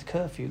violated the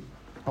curfew.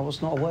 I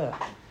was not aware.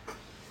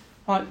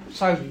 Right,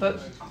 but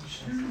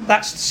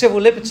that's civil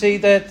liberty.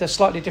 They're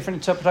slightly different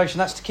interpretation.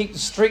 That's to keep the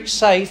streets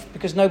safe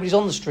because nobody's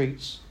on the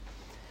streets.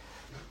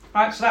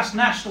 Right, so that's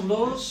national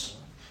laws.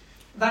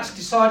 That's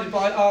decided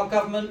by our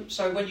government.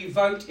 So when you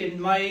vote in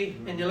May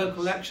in your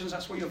local elections,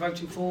 that's what you're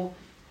voting for.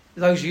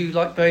 Those of you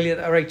like Bailey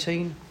that are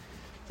 18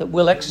 that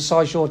will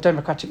exercise your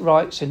democratic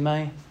rights in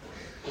May.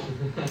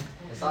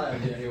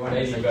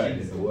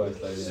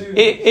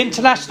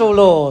 International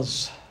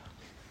laws.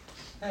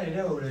 Hey,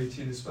 they're all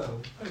 18 as well.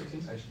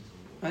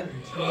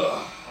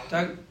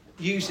 Don't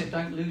use it,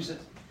 don't lose it.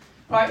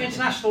 Right,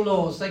 international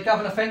laws. They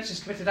govern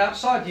offences committed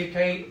outside the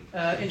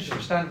UK,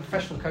 industry standard,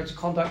 professional codes of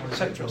conduct,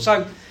 etc.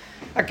 So,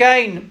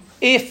 again,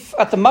 if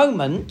at the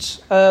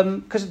moment,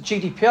 because of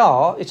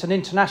GDPR, it's an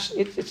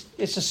international,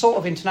 it's a sort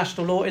of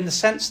international law in the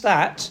sense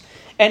that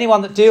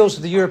anyone that deals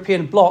with the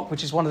European bloc,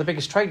 which is one of the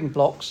biggest trading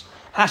blocs,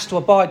 has to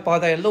abide by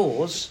their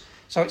laws.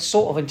 So it's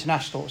sort of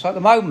international. So at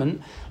the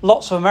moment,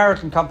 lots of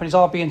American companies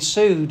are being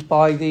sued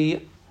by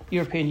the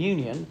European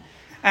Union.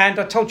 And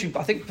I told you,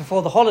 I think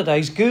before the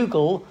holidays,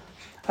 Google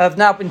have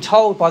now been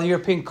told by the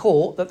European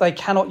Court that they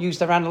cannot use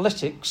their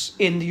analytics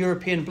in the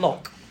European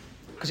bloc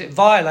because it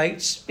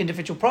violates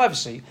individual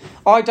privacy.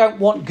 I don't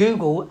want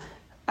Google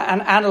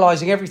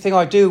analysing everything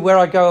I do, where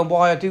I go and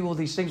why I do all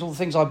these things, all the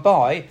things I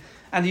buy.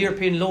 And the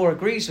European law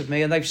agrees with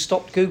me and they've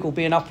stopped Google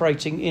being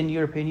operating in the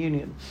European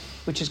Union,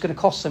 which is going to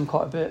cost them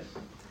quite a bit.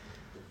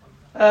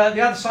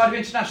 The other side of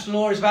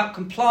international law is about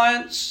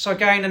compliance. So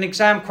again, an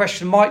exam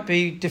question might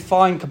be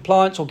define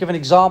compliance or give an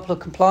example of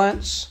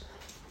compliance.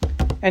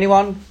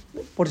 Anyone?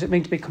 What does it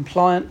mean to be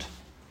compliant?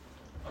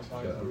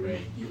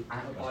 You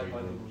abide by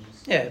the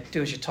rules. Yeah,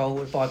 do as you're told,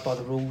 abide by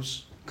the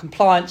rules.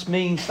 Compliance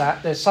means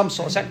that there's some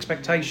sort of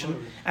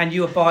expectation and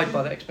you abide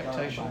by that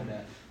expectation.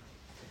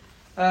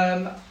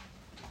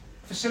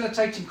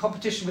 Facilitating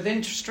competition with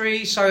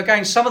industry. So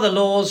again, some of the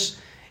laws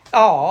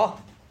are,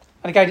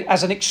 and again,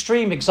 as an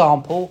extreme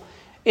example,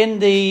 at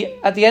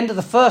the end of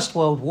the First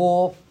World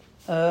War,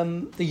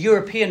 the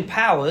European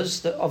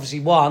powers that obviously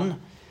won,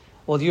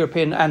 or the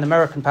European and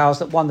American powers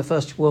that won the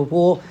First World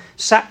War,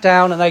 sat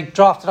down and they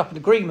drafted up an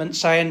agreement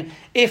saying,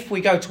 if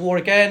we go to war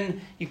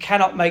again, you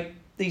cannot make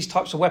these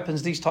types of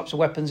weapons,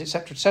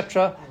 etc.,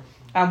 etc.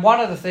 And one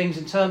of the things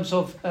in terms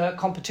of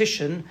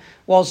competition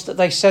was that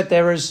they said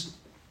there was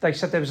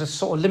a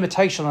sort of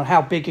limitation on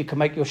how big you can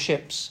make your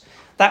ships.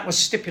 That was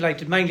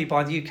stipulated mainly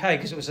by the UK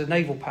because it was a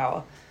naval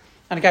power.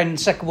 And again, in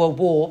the Second World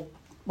War,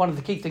 one of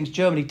the key things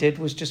Germany did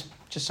was just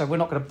say, we're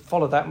not going to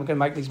follow that and we're going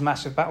to make these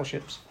massive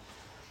battleships.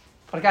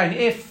 But again,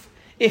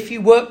 if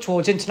you work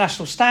towards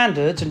international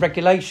standards and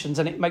regulations,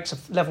 and it makes a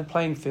level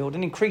playing field,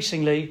 and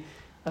increasingly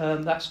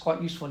that's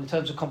quite useful in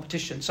terms of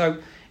competition. So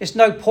it's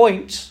no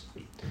point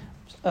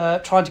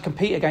trying to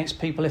compete against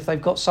people if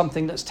they've got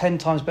something that's 10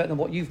 times better than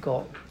what you've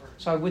got.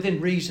 So within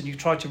reason, you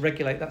try to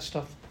regulate that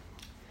stuff.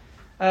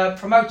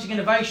 Promoting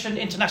innovation,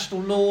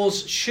 international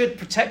laws should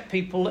protect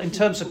people in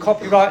terms of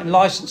copyright and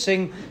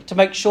licensing to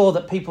make sure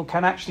that people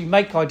can actually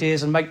make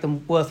ideas and make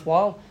them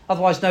worthwhile.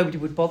 Otherwise, nobody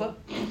would bother.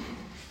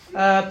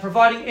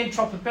 Providing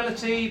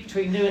interoperability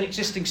between new and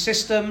existing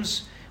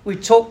systems. We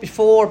talked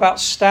before about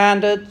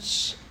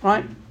standards,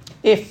 right?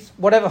 If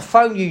whatever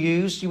phone you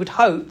use, you would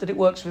hope that it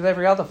works with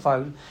every other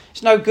phone.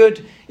 It's no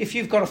good if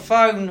you've got a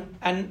phone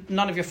and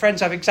none of your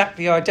friends have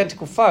exactly the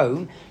identical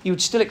phone, you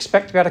would still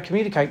expect to be able to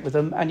communicate with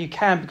them, and you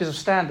can because of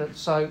standards.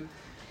 So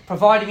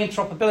providing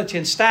interoperability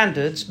and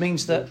standards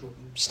means that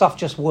stuff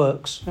just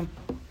works.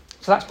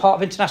 So that's part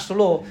of international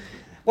law.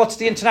 What's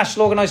the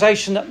international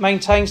organisation that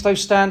maintains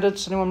those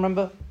standards? Anyone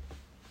remember?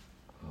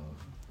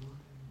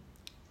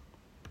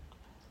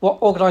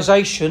 What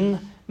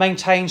organisation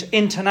maintains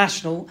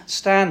international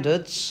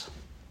standards?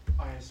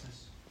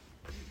 ISS.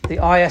 The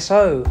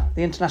ISO,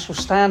 the International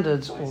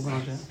Standards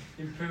Organisation.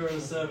 Imperial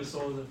Service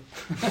Order.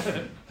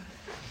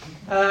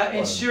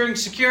 Ensuring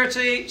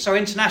security, so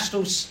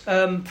internationals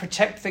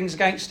protect things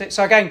against it.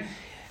 So again,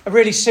 a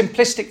really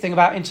simplistic thing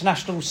about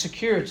international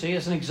security,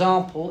 as an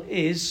example,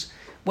 is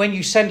when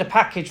you send a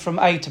package from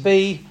A to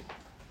B,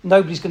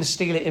 nobody's going to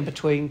steal it in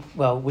between,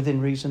 well,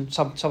 within reason.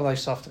 Some of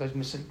those stuff that goes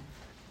missing.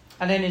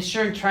 And then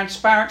ensuring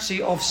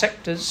transparency of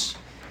sectors.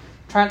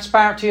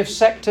 Transparency of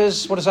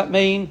sectors, what does that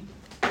mean?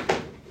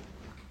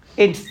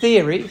 In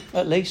theory,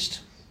 at least.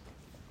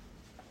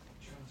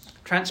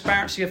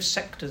 Transparency of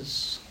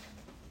sectors.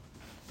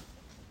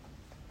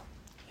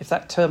 If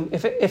that term,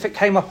 if it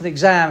came up in the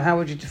exam, how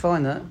would you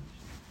define that?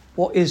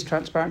 What is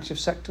transparency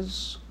of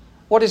sectors?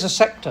 What is a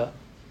sector?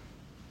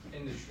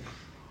 Industry.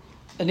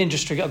 An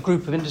industry, a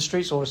group of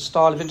industries or a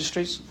style of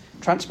industries.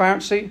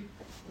 Transparency.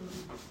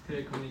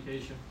 Clear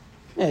communication.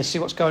 Yeah, see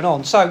what's going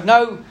on. So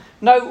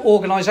no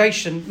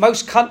organisation,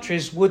 most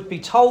countries would be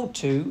told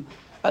to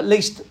at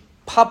least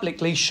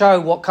publicly show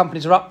what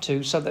companies are up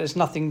to, so that there's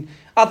nothing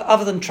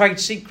other than trade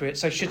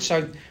secrets. They should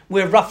show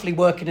we're roughly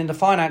working in the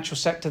financial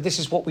sector. This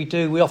is what we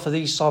do. We offer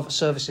these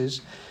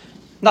services.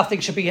 Nothing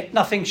should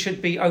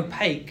be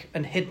opaque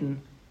and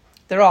hidden.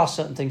 There are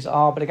certain things that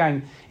are, but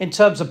again, in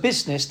terms of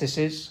business,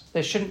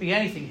 there shouldn't be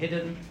anything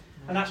hidden,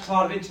 and that's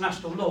part of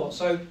international law.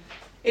 So,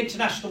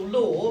 international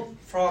law,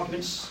 for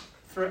arguments,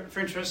 for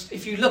interest,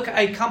 if you look at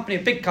a company,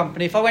 a big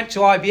company, if I went to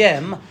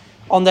IBM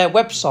on their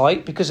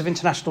website, because of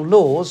international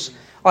laws,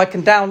 I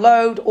can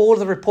download all of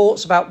the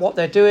reports about what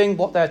they're doing,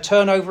 what their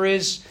turnover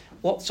is,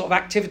 what sort of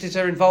activities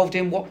they're involved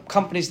in, what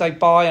companies they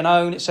buy and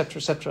own, etc.,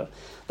 etc.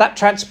 That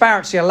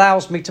transparency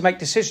allows me to make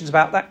decisions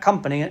about that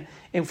company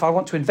if I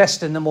want to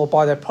invest in them or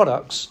buy their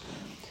products.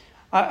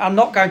 I'm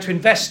not going to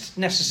invest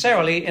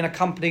necessarily in a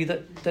company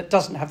that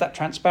doesn't have that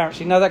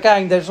transparency. Now,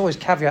 again, there's always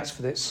caveats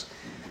for this.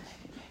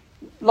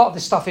 A lot of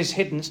this stuff is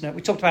hidden, isn't it?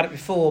 We talked about it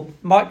before.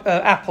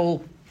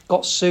 Apple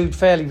got sued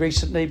fairly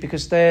recently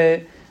because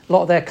a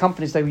lot of their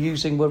companies they were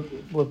using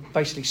were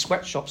basically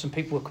sweatshops, and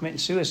people were committing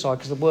suicide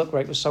because the work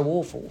rate was so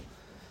awful.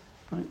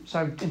 Right?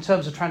 So in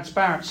terms of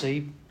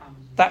transparency,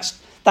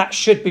 that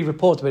should be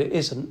reported, but it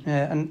isn't.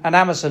 Yeah, and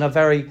Amazon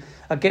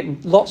are getting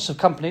lots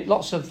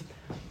of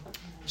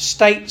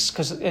states,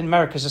 because in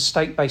America is a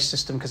state-based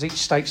system because each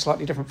state's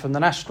slightly different from the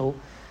national.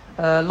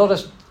 A lot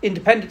of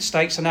independent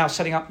states are now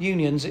setting up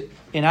unions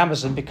in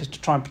Amazon to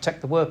try and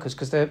protect the workers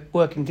because their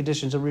working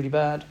conditions are really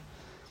bad.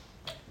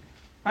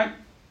 Right.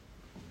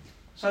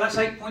 So that's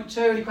 8.2.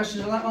 Any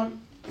questions on that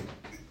one?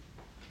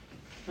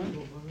 No?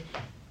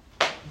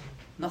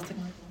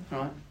 Nothing? All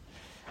right.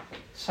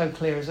 So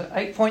clear, is it?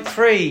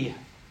 8.3.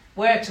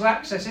 Where to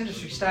access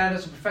industry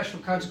standards and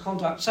professional codes of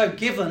conduct. So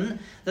given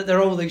that there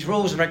are all these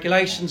rules and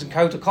regulations and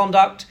codes of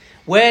conduct,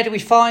 where do we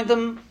find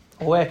them?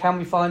 Or where can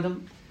we find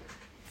them?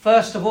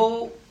 First of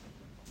all,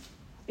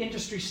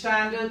 industry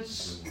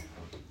standards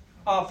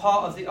are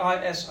part of the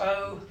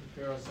ISO.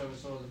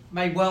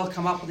 May well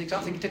come up on the exam.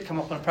 I think it did come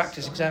up on a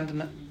practice exam,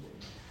 didn't it?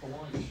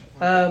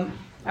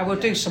 And we'll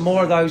do some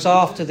more of those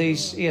after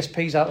these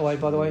ESPs out of the way,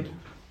 by the way.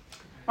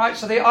 Right,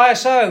 so the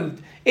ISO,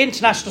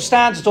 International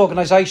Standards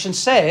Organisation,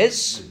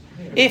 says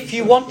if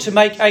you want to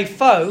make a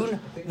phone,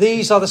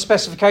 these are the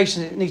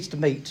specifications it needs to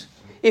meet.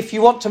 If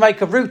you want to make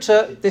a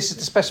router, this is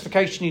the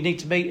specification you need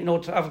to meet in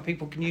order that other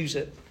people can use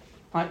it.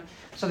 Right?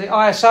 So the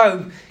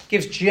ISO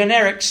gives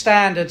generic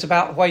standards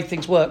about the way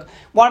things work.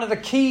 One of the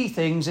key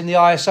things in the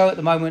ISO at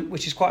the moment,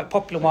 which is quite a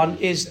popular one,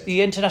 is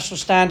the international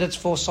standards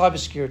for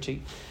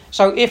cybersecurity.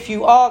 So if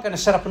you are going to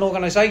set up an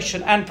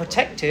organisation and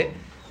protect it,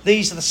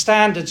 these are the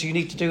standards you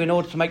need to do in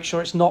order to make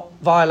sure it's not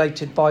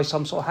violated by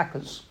some sort of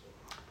hackers.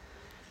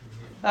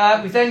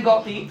 We've then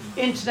got the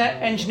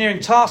Internet Engineering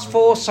Task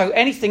Force. So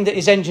anything that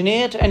is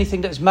engineered,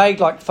 anything that is made,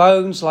 like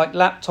phones, like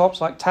laptops,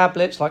 like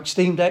tablets, like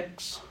Steam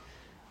Decks,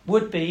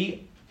 would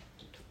be,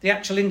 the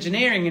actual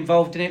engineering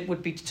involved in it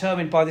would be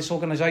determined by this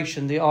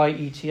organisation, the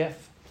IETF.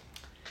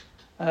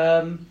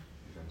 Now,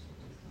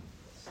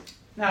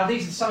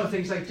 these are some of the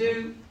things they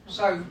do.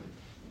 So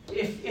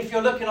if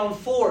you're looking on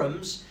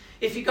forums,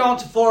 if you go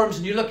onto forums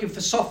and you're looking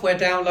for software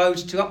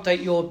downloads to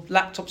update your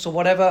laptops or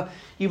whatever,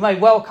 you may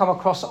well come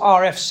across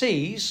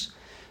RFCs.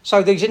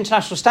 So these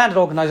international standard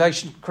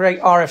organisations create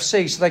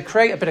RFCs. So they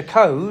create a bit of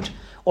code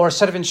or a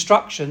set of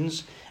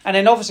instructions, and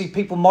then obviously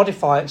people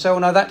modify it and say, oh,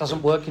 no, that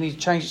doesn't work. You need to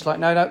change it. It's like,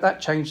 no, that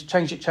change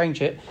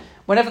it.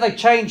 whenever they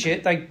change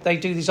it, they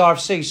do these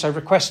RFCs, so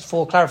request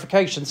for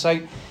clarification.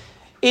 So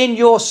in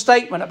your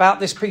statement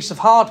about this piece of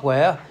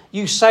hardware,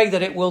 you say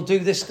that it will do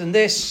this and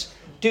this.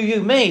 Do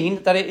you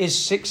mean that it is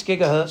 6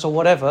 gigahertz or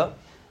whatever?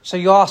 So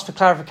you ask for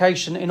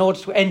clarification in order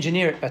to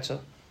engineer it better.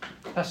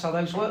 That's how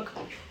those work.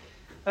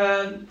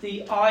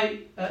 The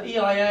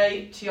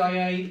EIA,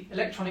 TIA,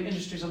 Electronic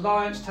Industries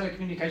Alliance,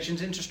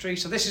 Telecommunications Industry.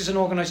 So this is an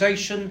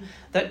organisation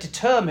that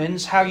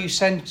determines how you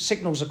send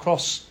signals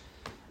across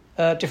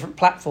different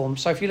platforms.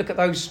 So if you look at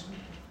those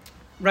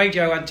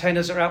radio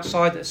antennas that are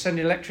outside that are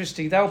sending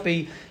electricity, they'll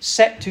be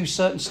set to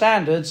certain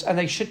standards and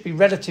they should be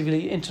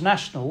relatively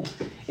international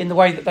in the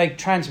way that they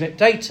transmit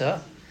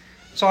data.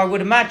 So I would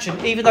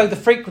imagine, even though the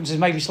frequencies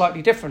may be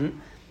slightly different,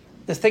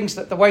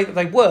 the way that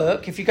they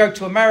work, if you go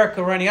to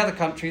America or any other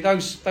country,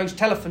 those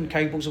telephone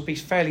cables will be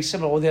fairly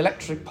similar, or the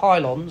electric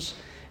pylons.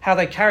 How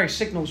they carry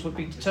signals would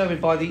be determined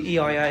by the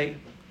EIA,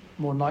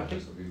 more than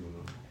likely.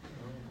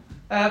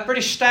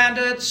 British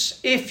standards,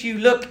 if you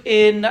look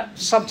in,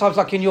 sometimes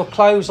like in your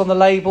clothes on the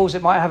labels,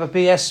 it might have a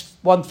BS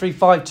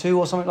 1352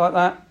 or something like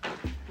that.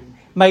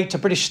 Made to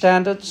British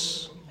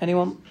standards.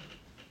 Anyone?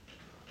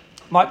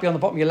 Might be on the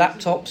bottom of your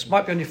laptops,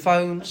 might be on your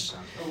phones.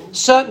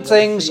 Certain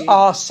things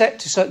are set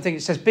to certain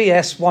things. It says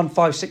BS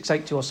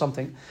 15682 or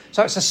something.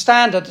 So it's a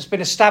standard that's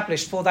been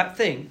established for that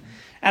thing.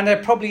 And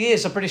there probably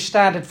is a British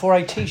standard for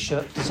a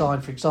T-shirt design,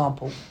 for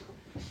example.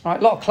 Right,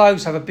 a lot of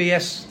clothes have a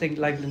BS thing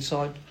labelled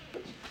inside.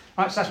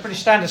 Right, so that's British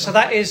standard. So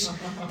that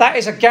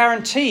is a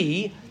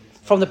guarantee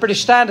from the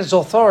British Standards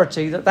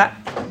Authority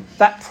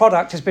that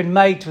product has been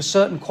made to a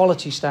certain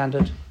quality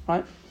standard.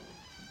 Right.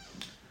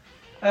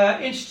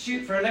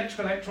 Institute for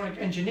Electrical and Electronic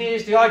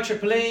Engineers, the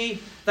IEEE,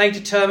 they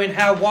determine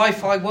how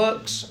Wi-Fi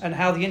works and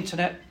how the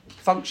internet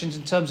functions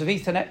in terms of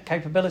Ethernet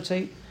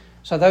capability.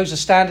 So those are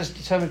standards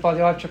determined by the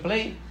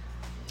IEEE.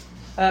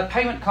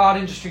 Payment Card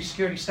Industry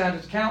Security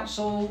Standards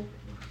Council.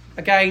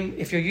 Again,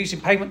 if you're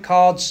using payment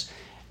cards,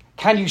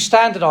 can you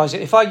standardise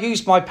it? If I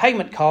use my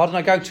payment card and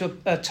I go to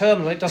a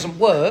terminal, it doesn't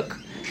work,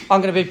 I'm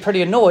going to be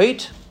pretty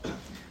annoyed.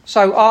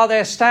 So are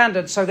there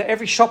standards so that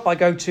every shop I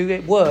go to,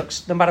 it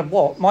works no matter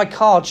what? My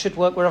card should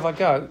work wherever I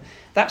go.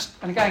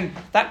 And again,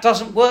 that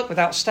doesn't work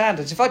without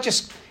standards.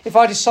 If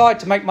I decide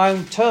to make my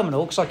own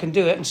terminal, because I can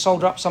do it and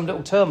solder up some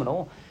little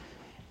terminal,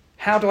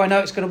 how do I know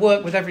it's going to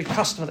work with every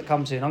customer that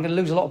comes in? I'm going to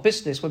lose a lot of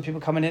business when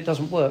people come in and it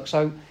doesn't work.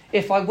 So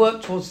if I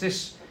work towards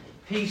this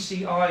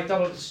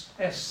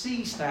PCI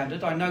SC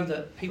standard, I know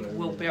that people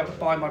will be able to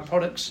buy my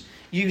products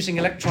using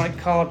electronic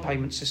card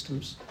payment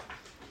systems.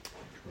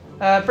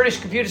 British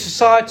Computer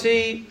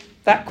Society,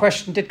 that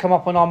question did come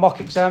up on our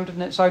mock exam,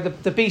 didn't it? So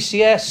the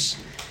BCS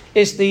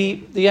is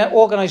the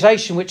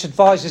organisation which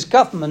advises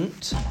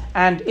government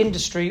and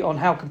industry on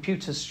how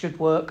computers should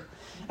work,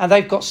 and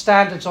they've got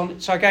standards on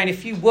it. So again,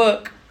 if you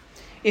work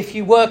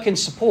in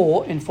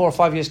support in 4 or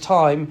 5 years'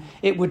 time,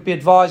 it would be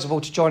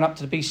advisable to join up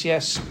to the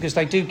BCS, because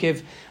they do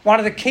give, one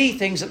of the key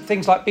things that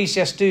things like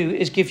BCS do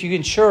is give you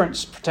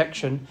insurance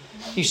protection.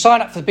 You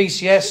sign up for the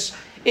BCS,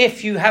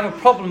 if you have a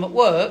problem at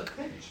work,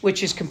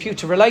 which is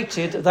computer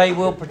related, they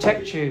will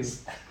protect you.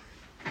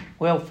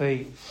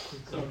 Wealthy.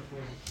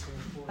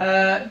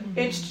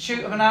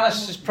 Institute of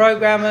Analysis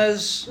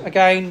Programmers,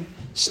 again,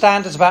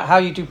 standards about how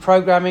you do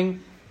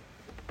programming.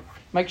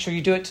 Make sure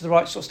you do it to the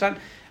right sort of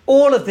standard.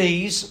 All of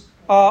these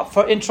are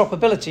for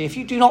interoperability. If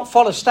you do not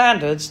follow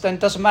standards, then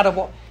it doesn't matter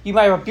what, you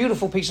may have a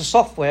beautiful piece of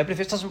software, but if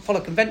it doesn't follow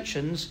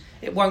conventions,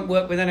 it won't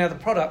work with any other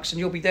products, and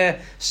you'll be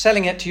there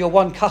selling it to your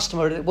one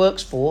customer that it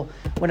works for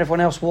when everyone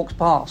else walks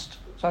past.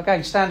 So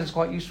again, standards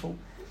quite useful.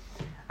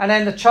 And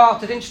then the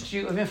Chartered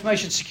Institute of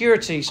Information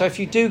Security. So if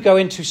you do go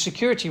into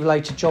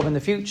security-related job in the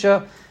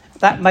future,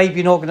 that may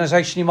be an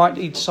organisation you might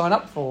need to sign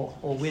up for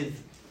or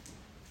with.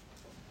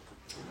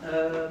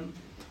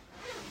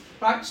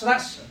 Right, so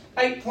that's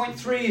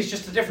 8.3 is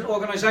just the different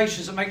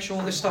organisations that make sure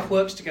all this stuff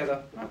works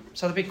together.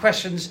 So there'll be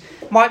questions,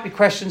 might be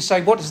questions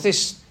saying, what does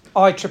this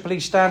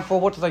IEEE stand for?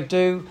 What do they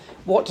do?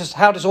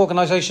 How does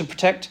organisation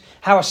protect?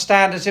 How are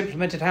standards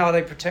implemented? How are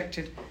they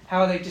protected? How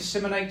are they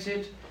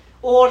disseminated?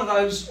 All of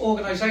those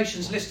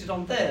organisations listed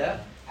on there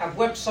have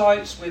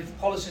websites with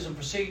policies and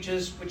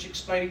procedures which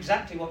explain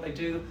exactly what they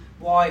do,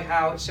 why,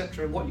 how,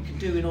 etc., and what you can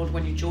do in order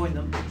when you join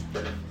them.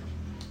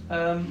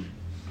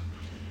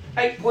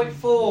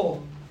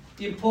 8.4,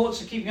 the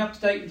importance of keeping up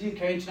to date with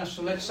UK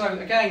international legislation.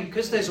 So again,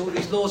 because there's all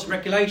these laws and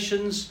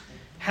regulations,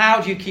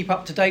 how do you keep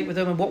up to date with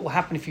them, and what will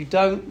happen if you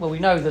don't? Well, we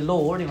know the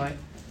law anyway.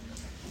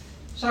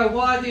 So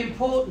why are they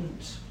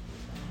important?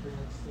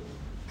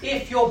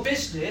 If your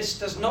business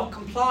does not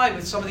comply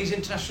with some of these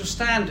international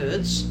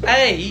standards,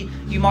 A,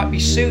 you might be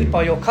sued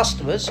by your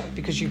customers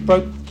because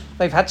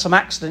they've had some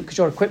accident because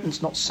your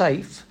equipment's not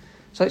safe.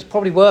 So it's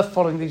probably worth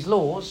following these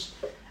laws.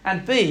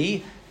 And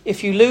B,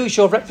 if you lose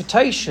your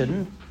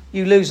reputation,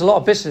 you lose a lot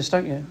of business,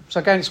 don't you? So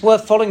again, it's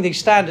worth following these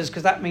standards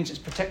because that means it's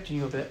protecting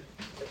you a bit.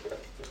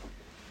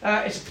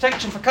 It's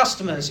protection for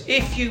customers.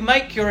 If you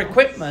make your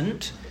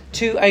equipment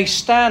to a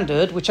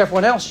standard which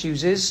everyone else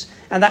uses,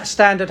 and that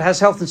standard has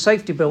health and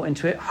safety built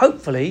into it,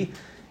 hopefully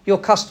your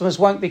customers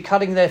won't be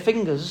cutting their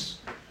fingers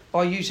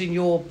by using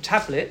your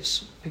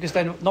tablets because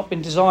they've not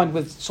been designed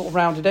with sort of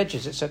rounded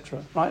edges,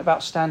 etc., right,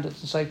 about standards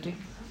and safety.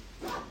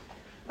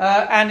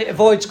 And it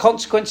avoids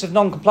consequence of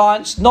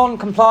non-compliance.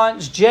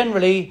 Non-compliance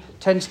generally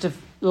tends to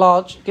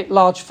get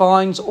large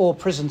fines or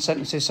prison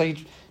sentences, so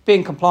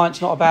being compliant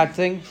is not a bad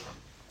thing.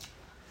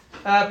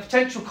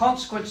 Potential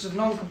consequences of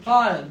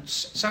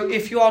non-compliance. So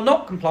if you are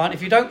not compliant,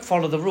 if you don't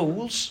follow the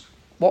rules,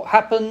 what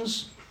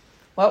happens?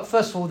 Well,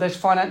 first of all, there's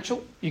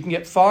financial. You can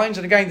get fines.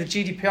 And again, the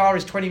GDPR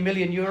is 20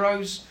 million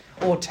euros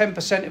or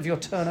 10% of your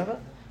turnover.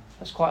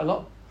 That's quite a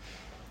lot.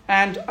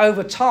 And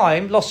over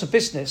time, loss of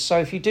business. So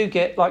if you do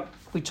get, like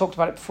we talked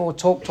about it before,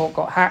 TalkTalk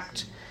got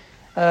hacked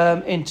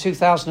in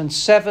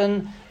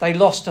 2007. They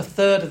lost a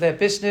third of their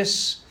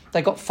business.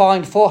 They got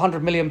fined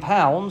 £400 million.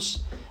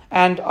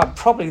 And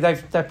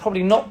they're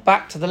probably not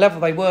back to the level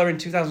they were in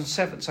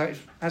 2007. So it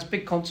has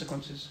big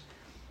consequences.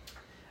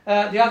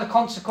 The other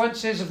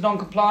consequences of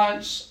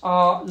non-compliance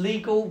are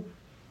legal,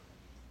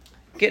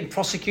 getting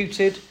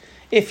prosecuted.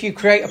 If you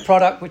create a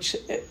product which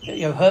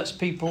hurts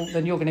people,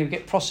 then you're going to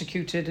get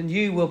prosecuted and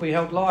you will be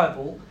held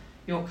liable,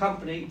 your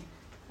company.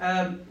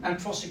 And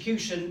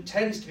prosecution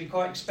tends to be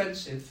quite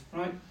expensive,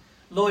 right?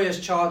 Lawyers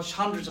charge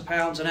hundreds of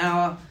pounds an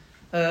hour,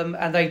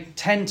 and they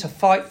tend to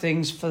fight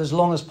things for as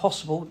long as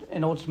possible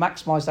in order to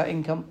maximise that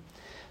income.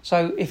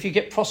 So if you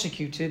get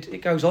prosecuted,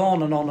 it goes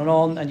on and on and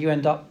on, and you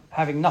end up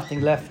having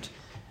nothing left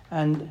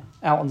and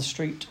out on the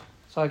street.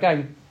 So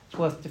again, it's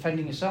worth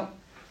defending yourself.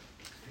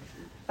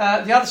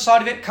 The other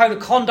side of it, code of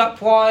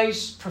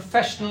conduct-wise,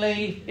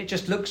 professionally, it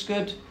just looks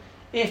good.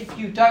 If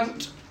you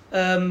don't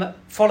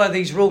follow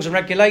these rules and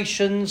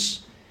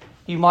regulations,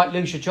 you might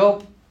lose your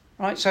job,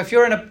 right? So if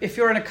you're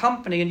in a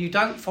company and you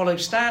don't follow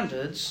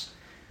standards,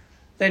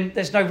 then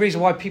there's no reason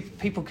why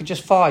people could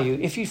just fire you.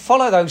 If you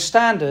follow those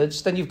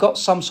standards, then you've got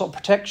some sort of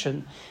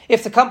protection.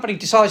 If the company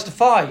decides to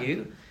fire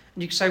you,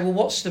 and you can say, well,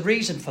 what's the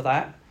reason for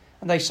that?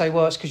 And they say,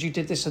 well, it's because you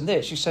did this and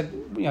this. You said,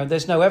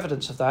 there's no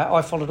evidence of that.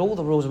 I followed all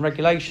the rules and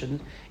regulations.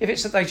 If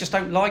it's that they just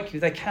don't like you,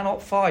 they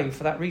cannot fire you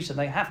for that reason.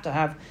 They have to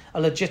have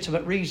a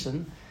legitimate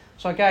reason.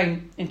 So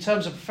again, in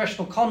terms of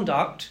professional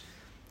conduct,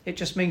 it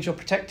just means you're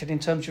protected in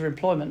terms of your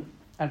employment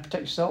and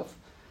protect yourself.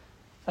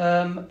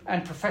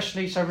 And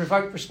professionally, so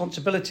revoke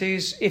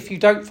responsibilities. If you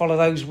don't follow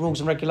those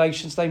rules and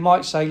regulations, they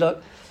might say,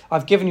 look,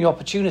 I've given you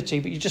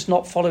opportunity, but you're just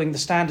not following the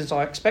standards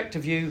I expect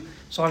of you,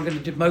 so I'm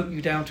going to demote you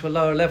down to a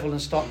lower level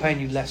and start paying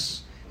you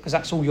less, because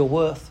that's all you're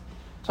worth.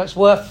 So it's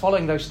worth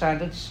following those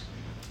standards.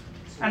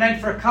 And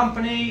then for a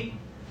company,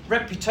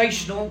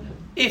 reputational,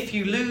 if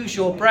you lose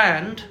your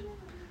brand,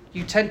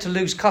 you tend to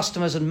lose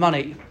customers and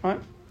money, right?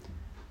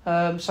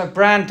 So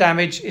brand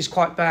damage is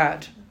quite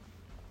bad.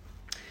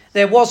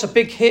 There was a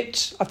big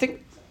hit, I think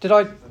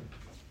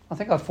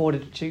I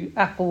forwarded it to you,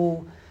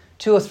 Apple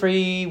 2 or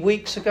 3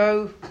 weeks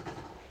ago.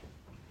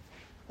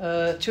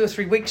 2 or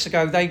 3 weeks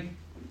ago,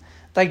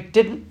 they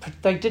didn't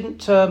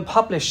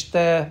publish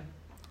their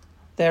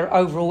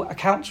overall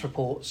accounts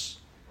reports.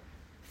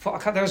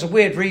 There was a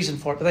weird reason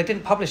for it, but they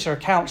didn't publish their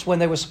accounts when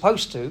they were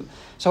supposed to.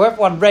 So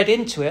everyone read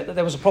into it that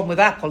there was a problem with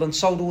Apple and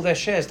sold all their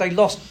shares. They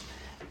lost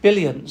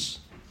billions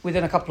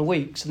within a couple of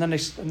weeks, and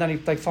then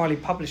they finally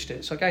published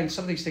it. So again,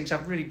 some of these things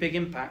have really big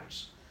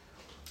impacts.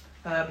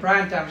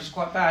 Brand damage is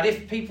quite bad.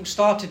 If people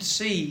started to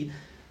see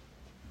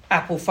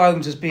Apple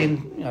phones as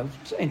being,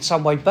 in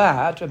some way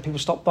bad, and people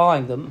stop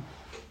buying them,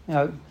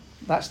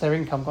 that's their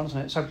income gone, isn't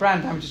it? So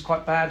brand damage is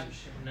quite bad.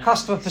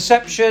 Customer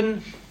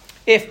perception.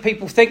 If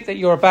people think that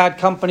you're a bad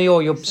company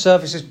or your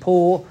service is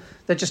poor,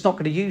 they're just not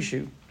going to use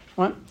you,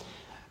 right?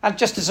 And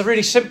just as a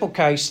really simple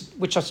case,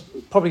 which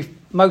probably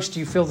most of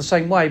you feel the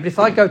same way, but if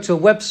I go to a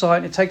website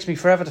and it takes me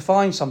forever to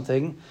find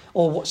something,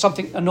 or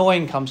something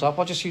annoying comes up,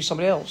 I'll just use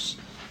somebody else.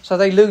 So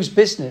they lose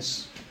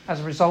business as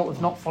a result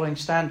of not following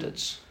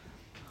standards.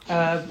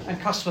 And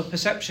customer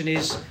perception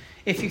is,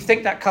 if you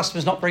think that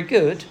customer's not very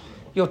good,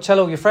 you'll tell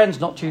all your friends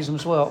not to use them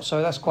as well.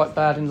 So that's quite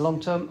bad in the long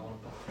term.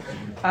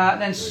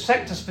 And then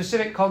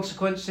sector-specific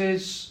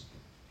consequences,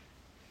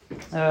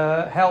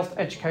 health,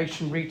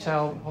 education,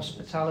 retail,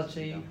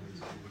 hospitality.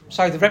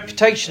 So the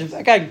reputation,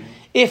 again,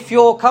 if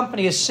your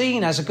company is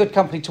seen as a good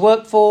company to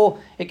work for,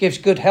 it gives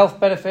good health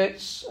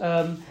benefits,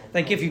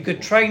 they give you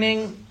good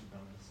training,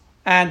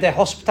 and their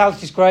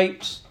hospitality is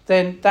great,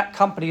 then that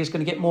company is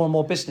going to get more and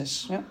more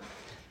business. Yeah?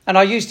 And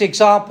I used the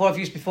example I've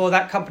used before,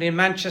 that company in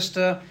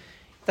Manchester.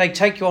 They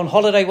take you on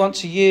holiday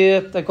once a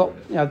year. They've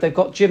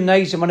got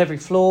gymnasium on every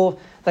floor.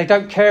 They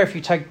don't care if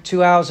you take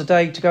 2 hours a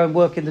day to go and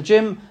work in the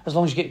gym, as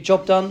long as you get your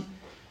job done.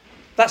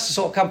 That's the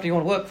sort of company you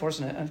want to work for,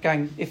 isn't it? And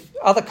again, if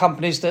other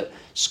companies that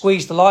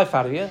squeeze the life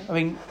out of you,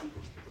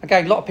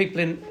 again, a lot of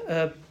people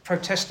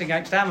protesting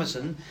against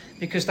Amazon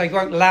because they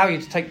won't allow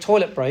you to take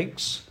toilet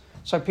breaks,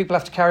 so people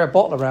have to carry a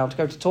bottle around to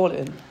go to the toilet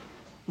in.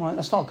 Right?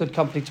 That's not a good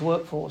company to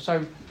work for.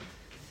 So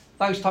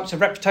those types of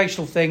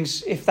reputational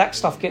things, if that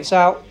stuff gets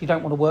out, you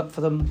don't want to work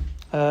for them,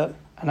 and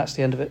that's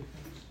the end of it.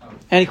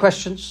 Any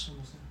questions?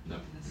 No.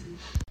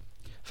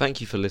 Thank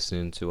you for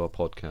listening to our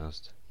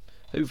podcast.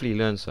 Hopefully you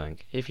learned something.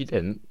 If you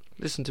didn't,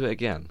 listen to it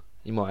again.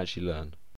 You might actually learn.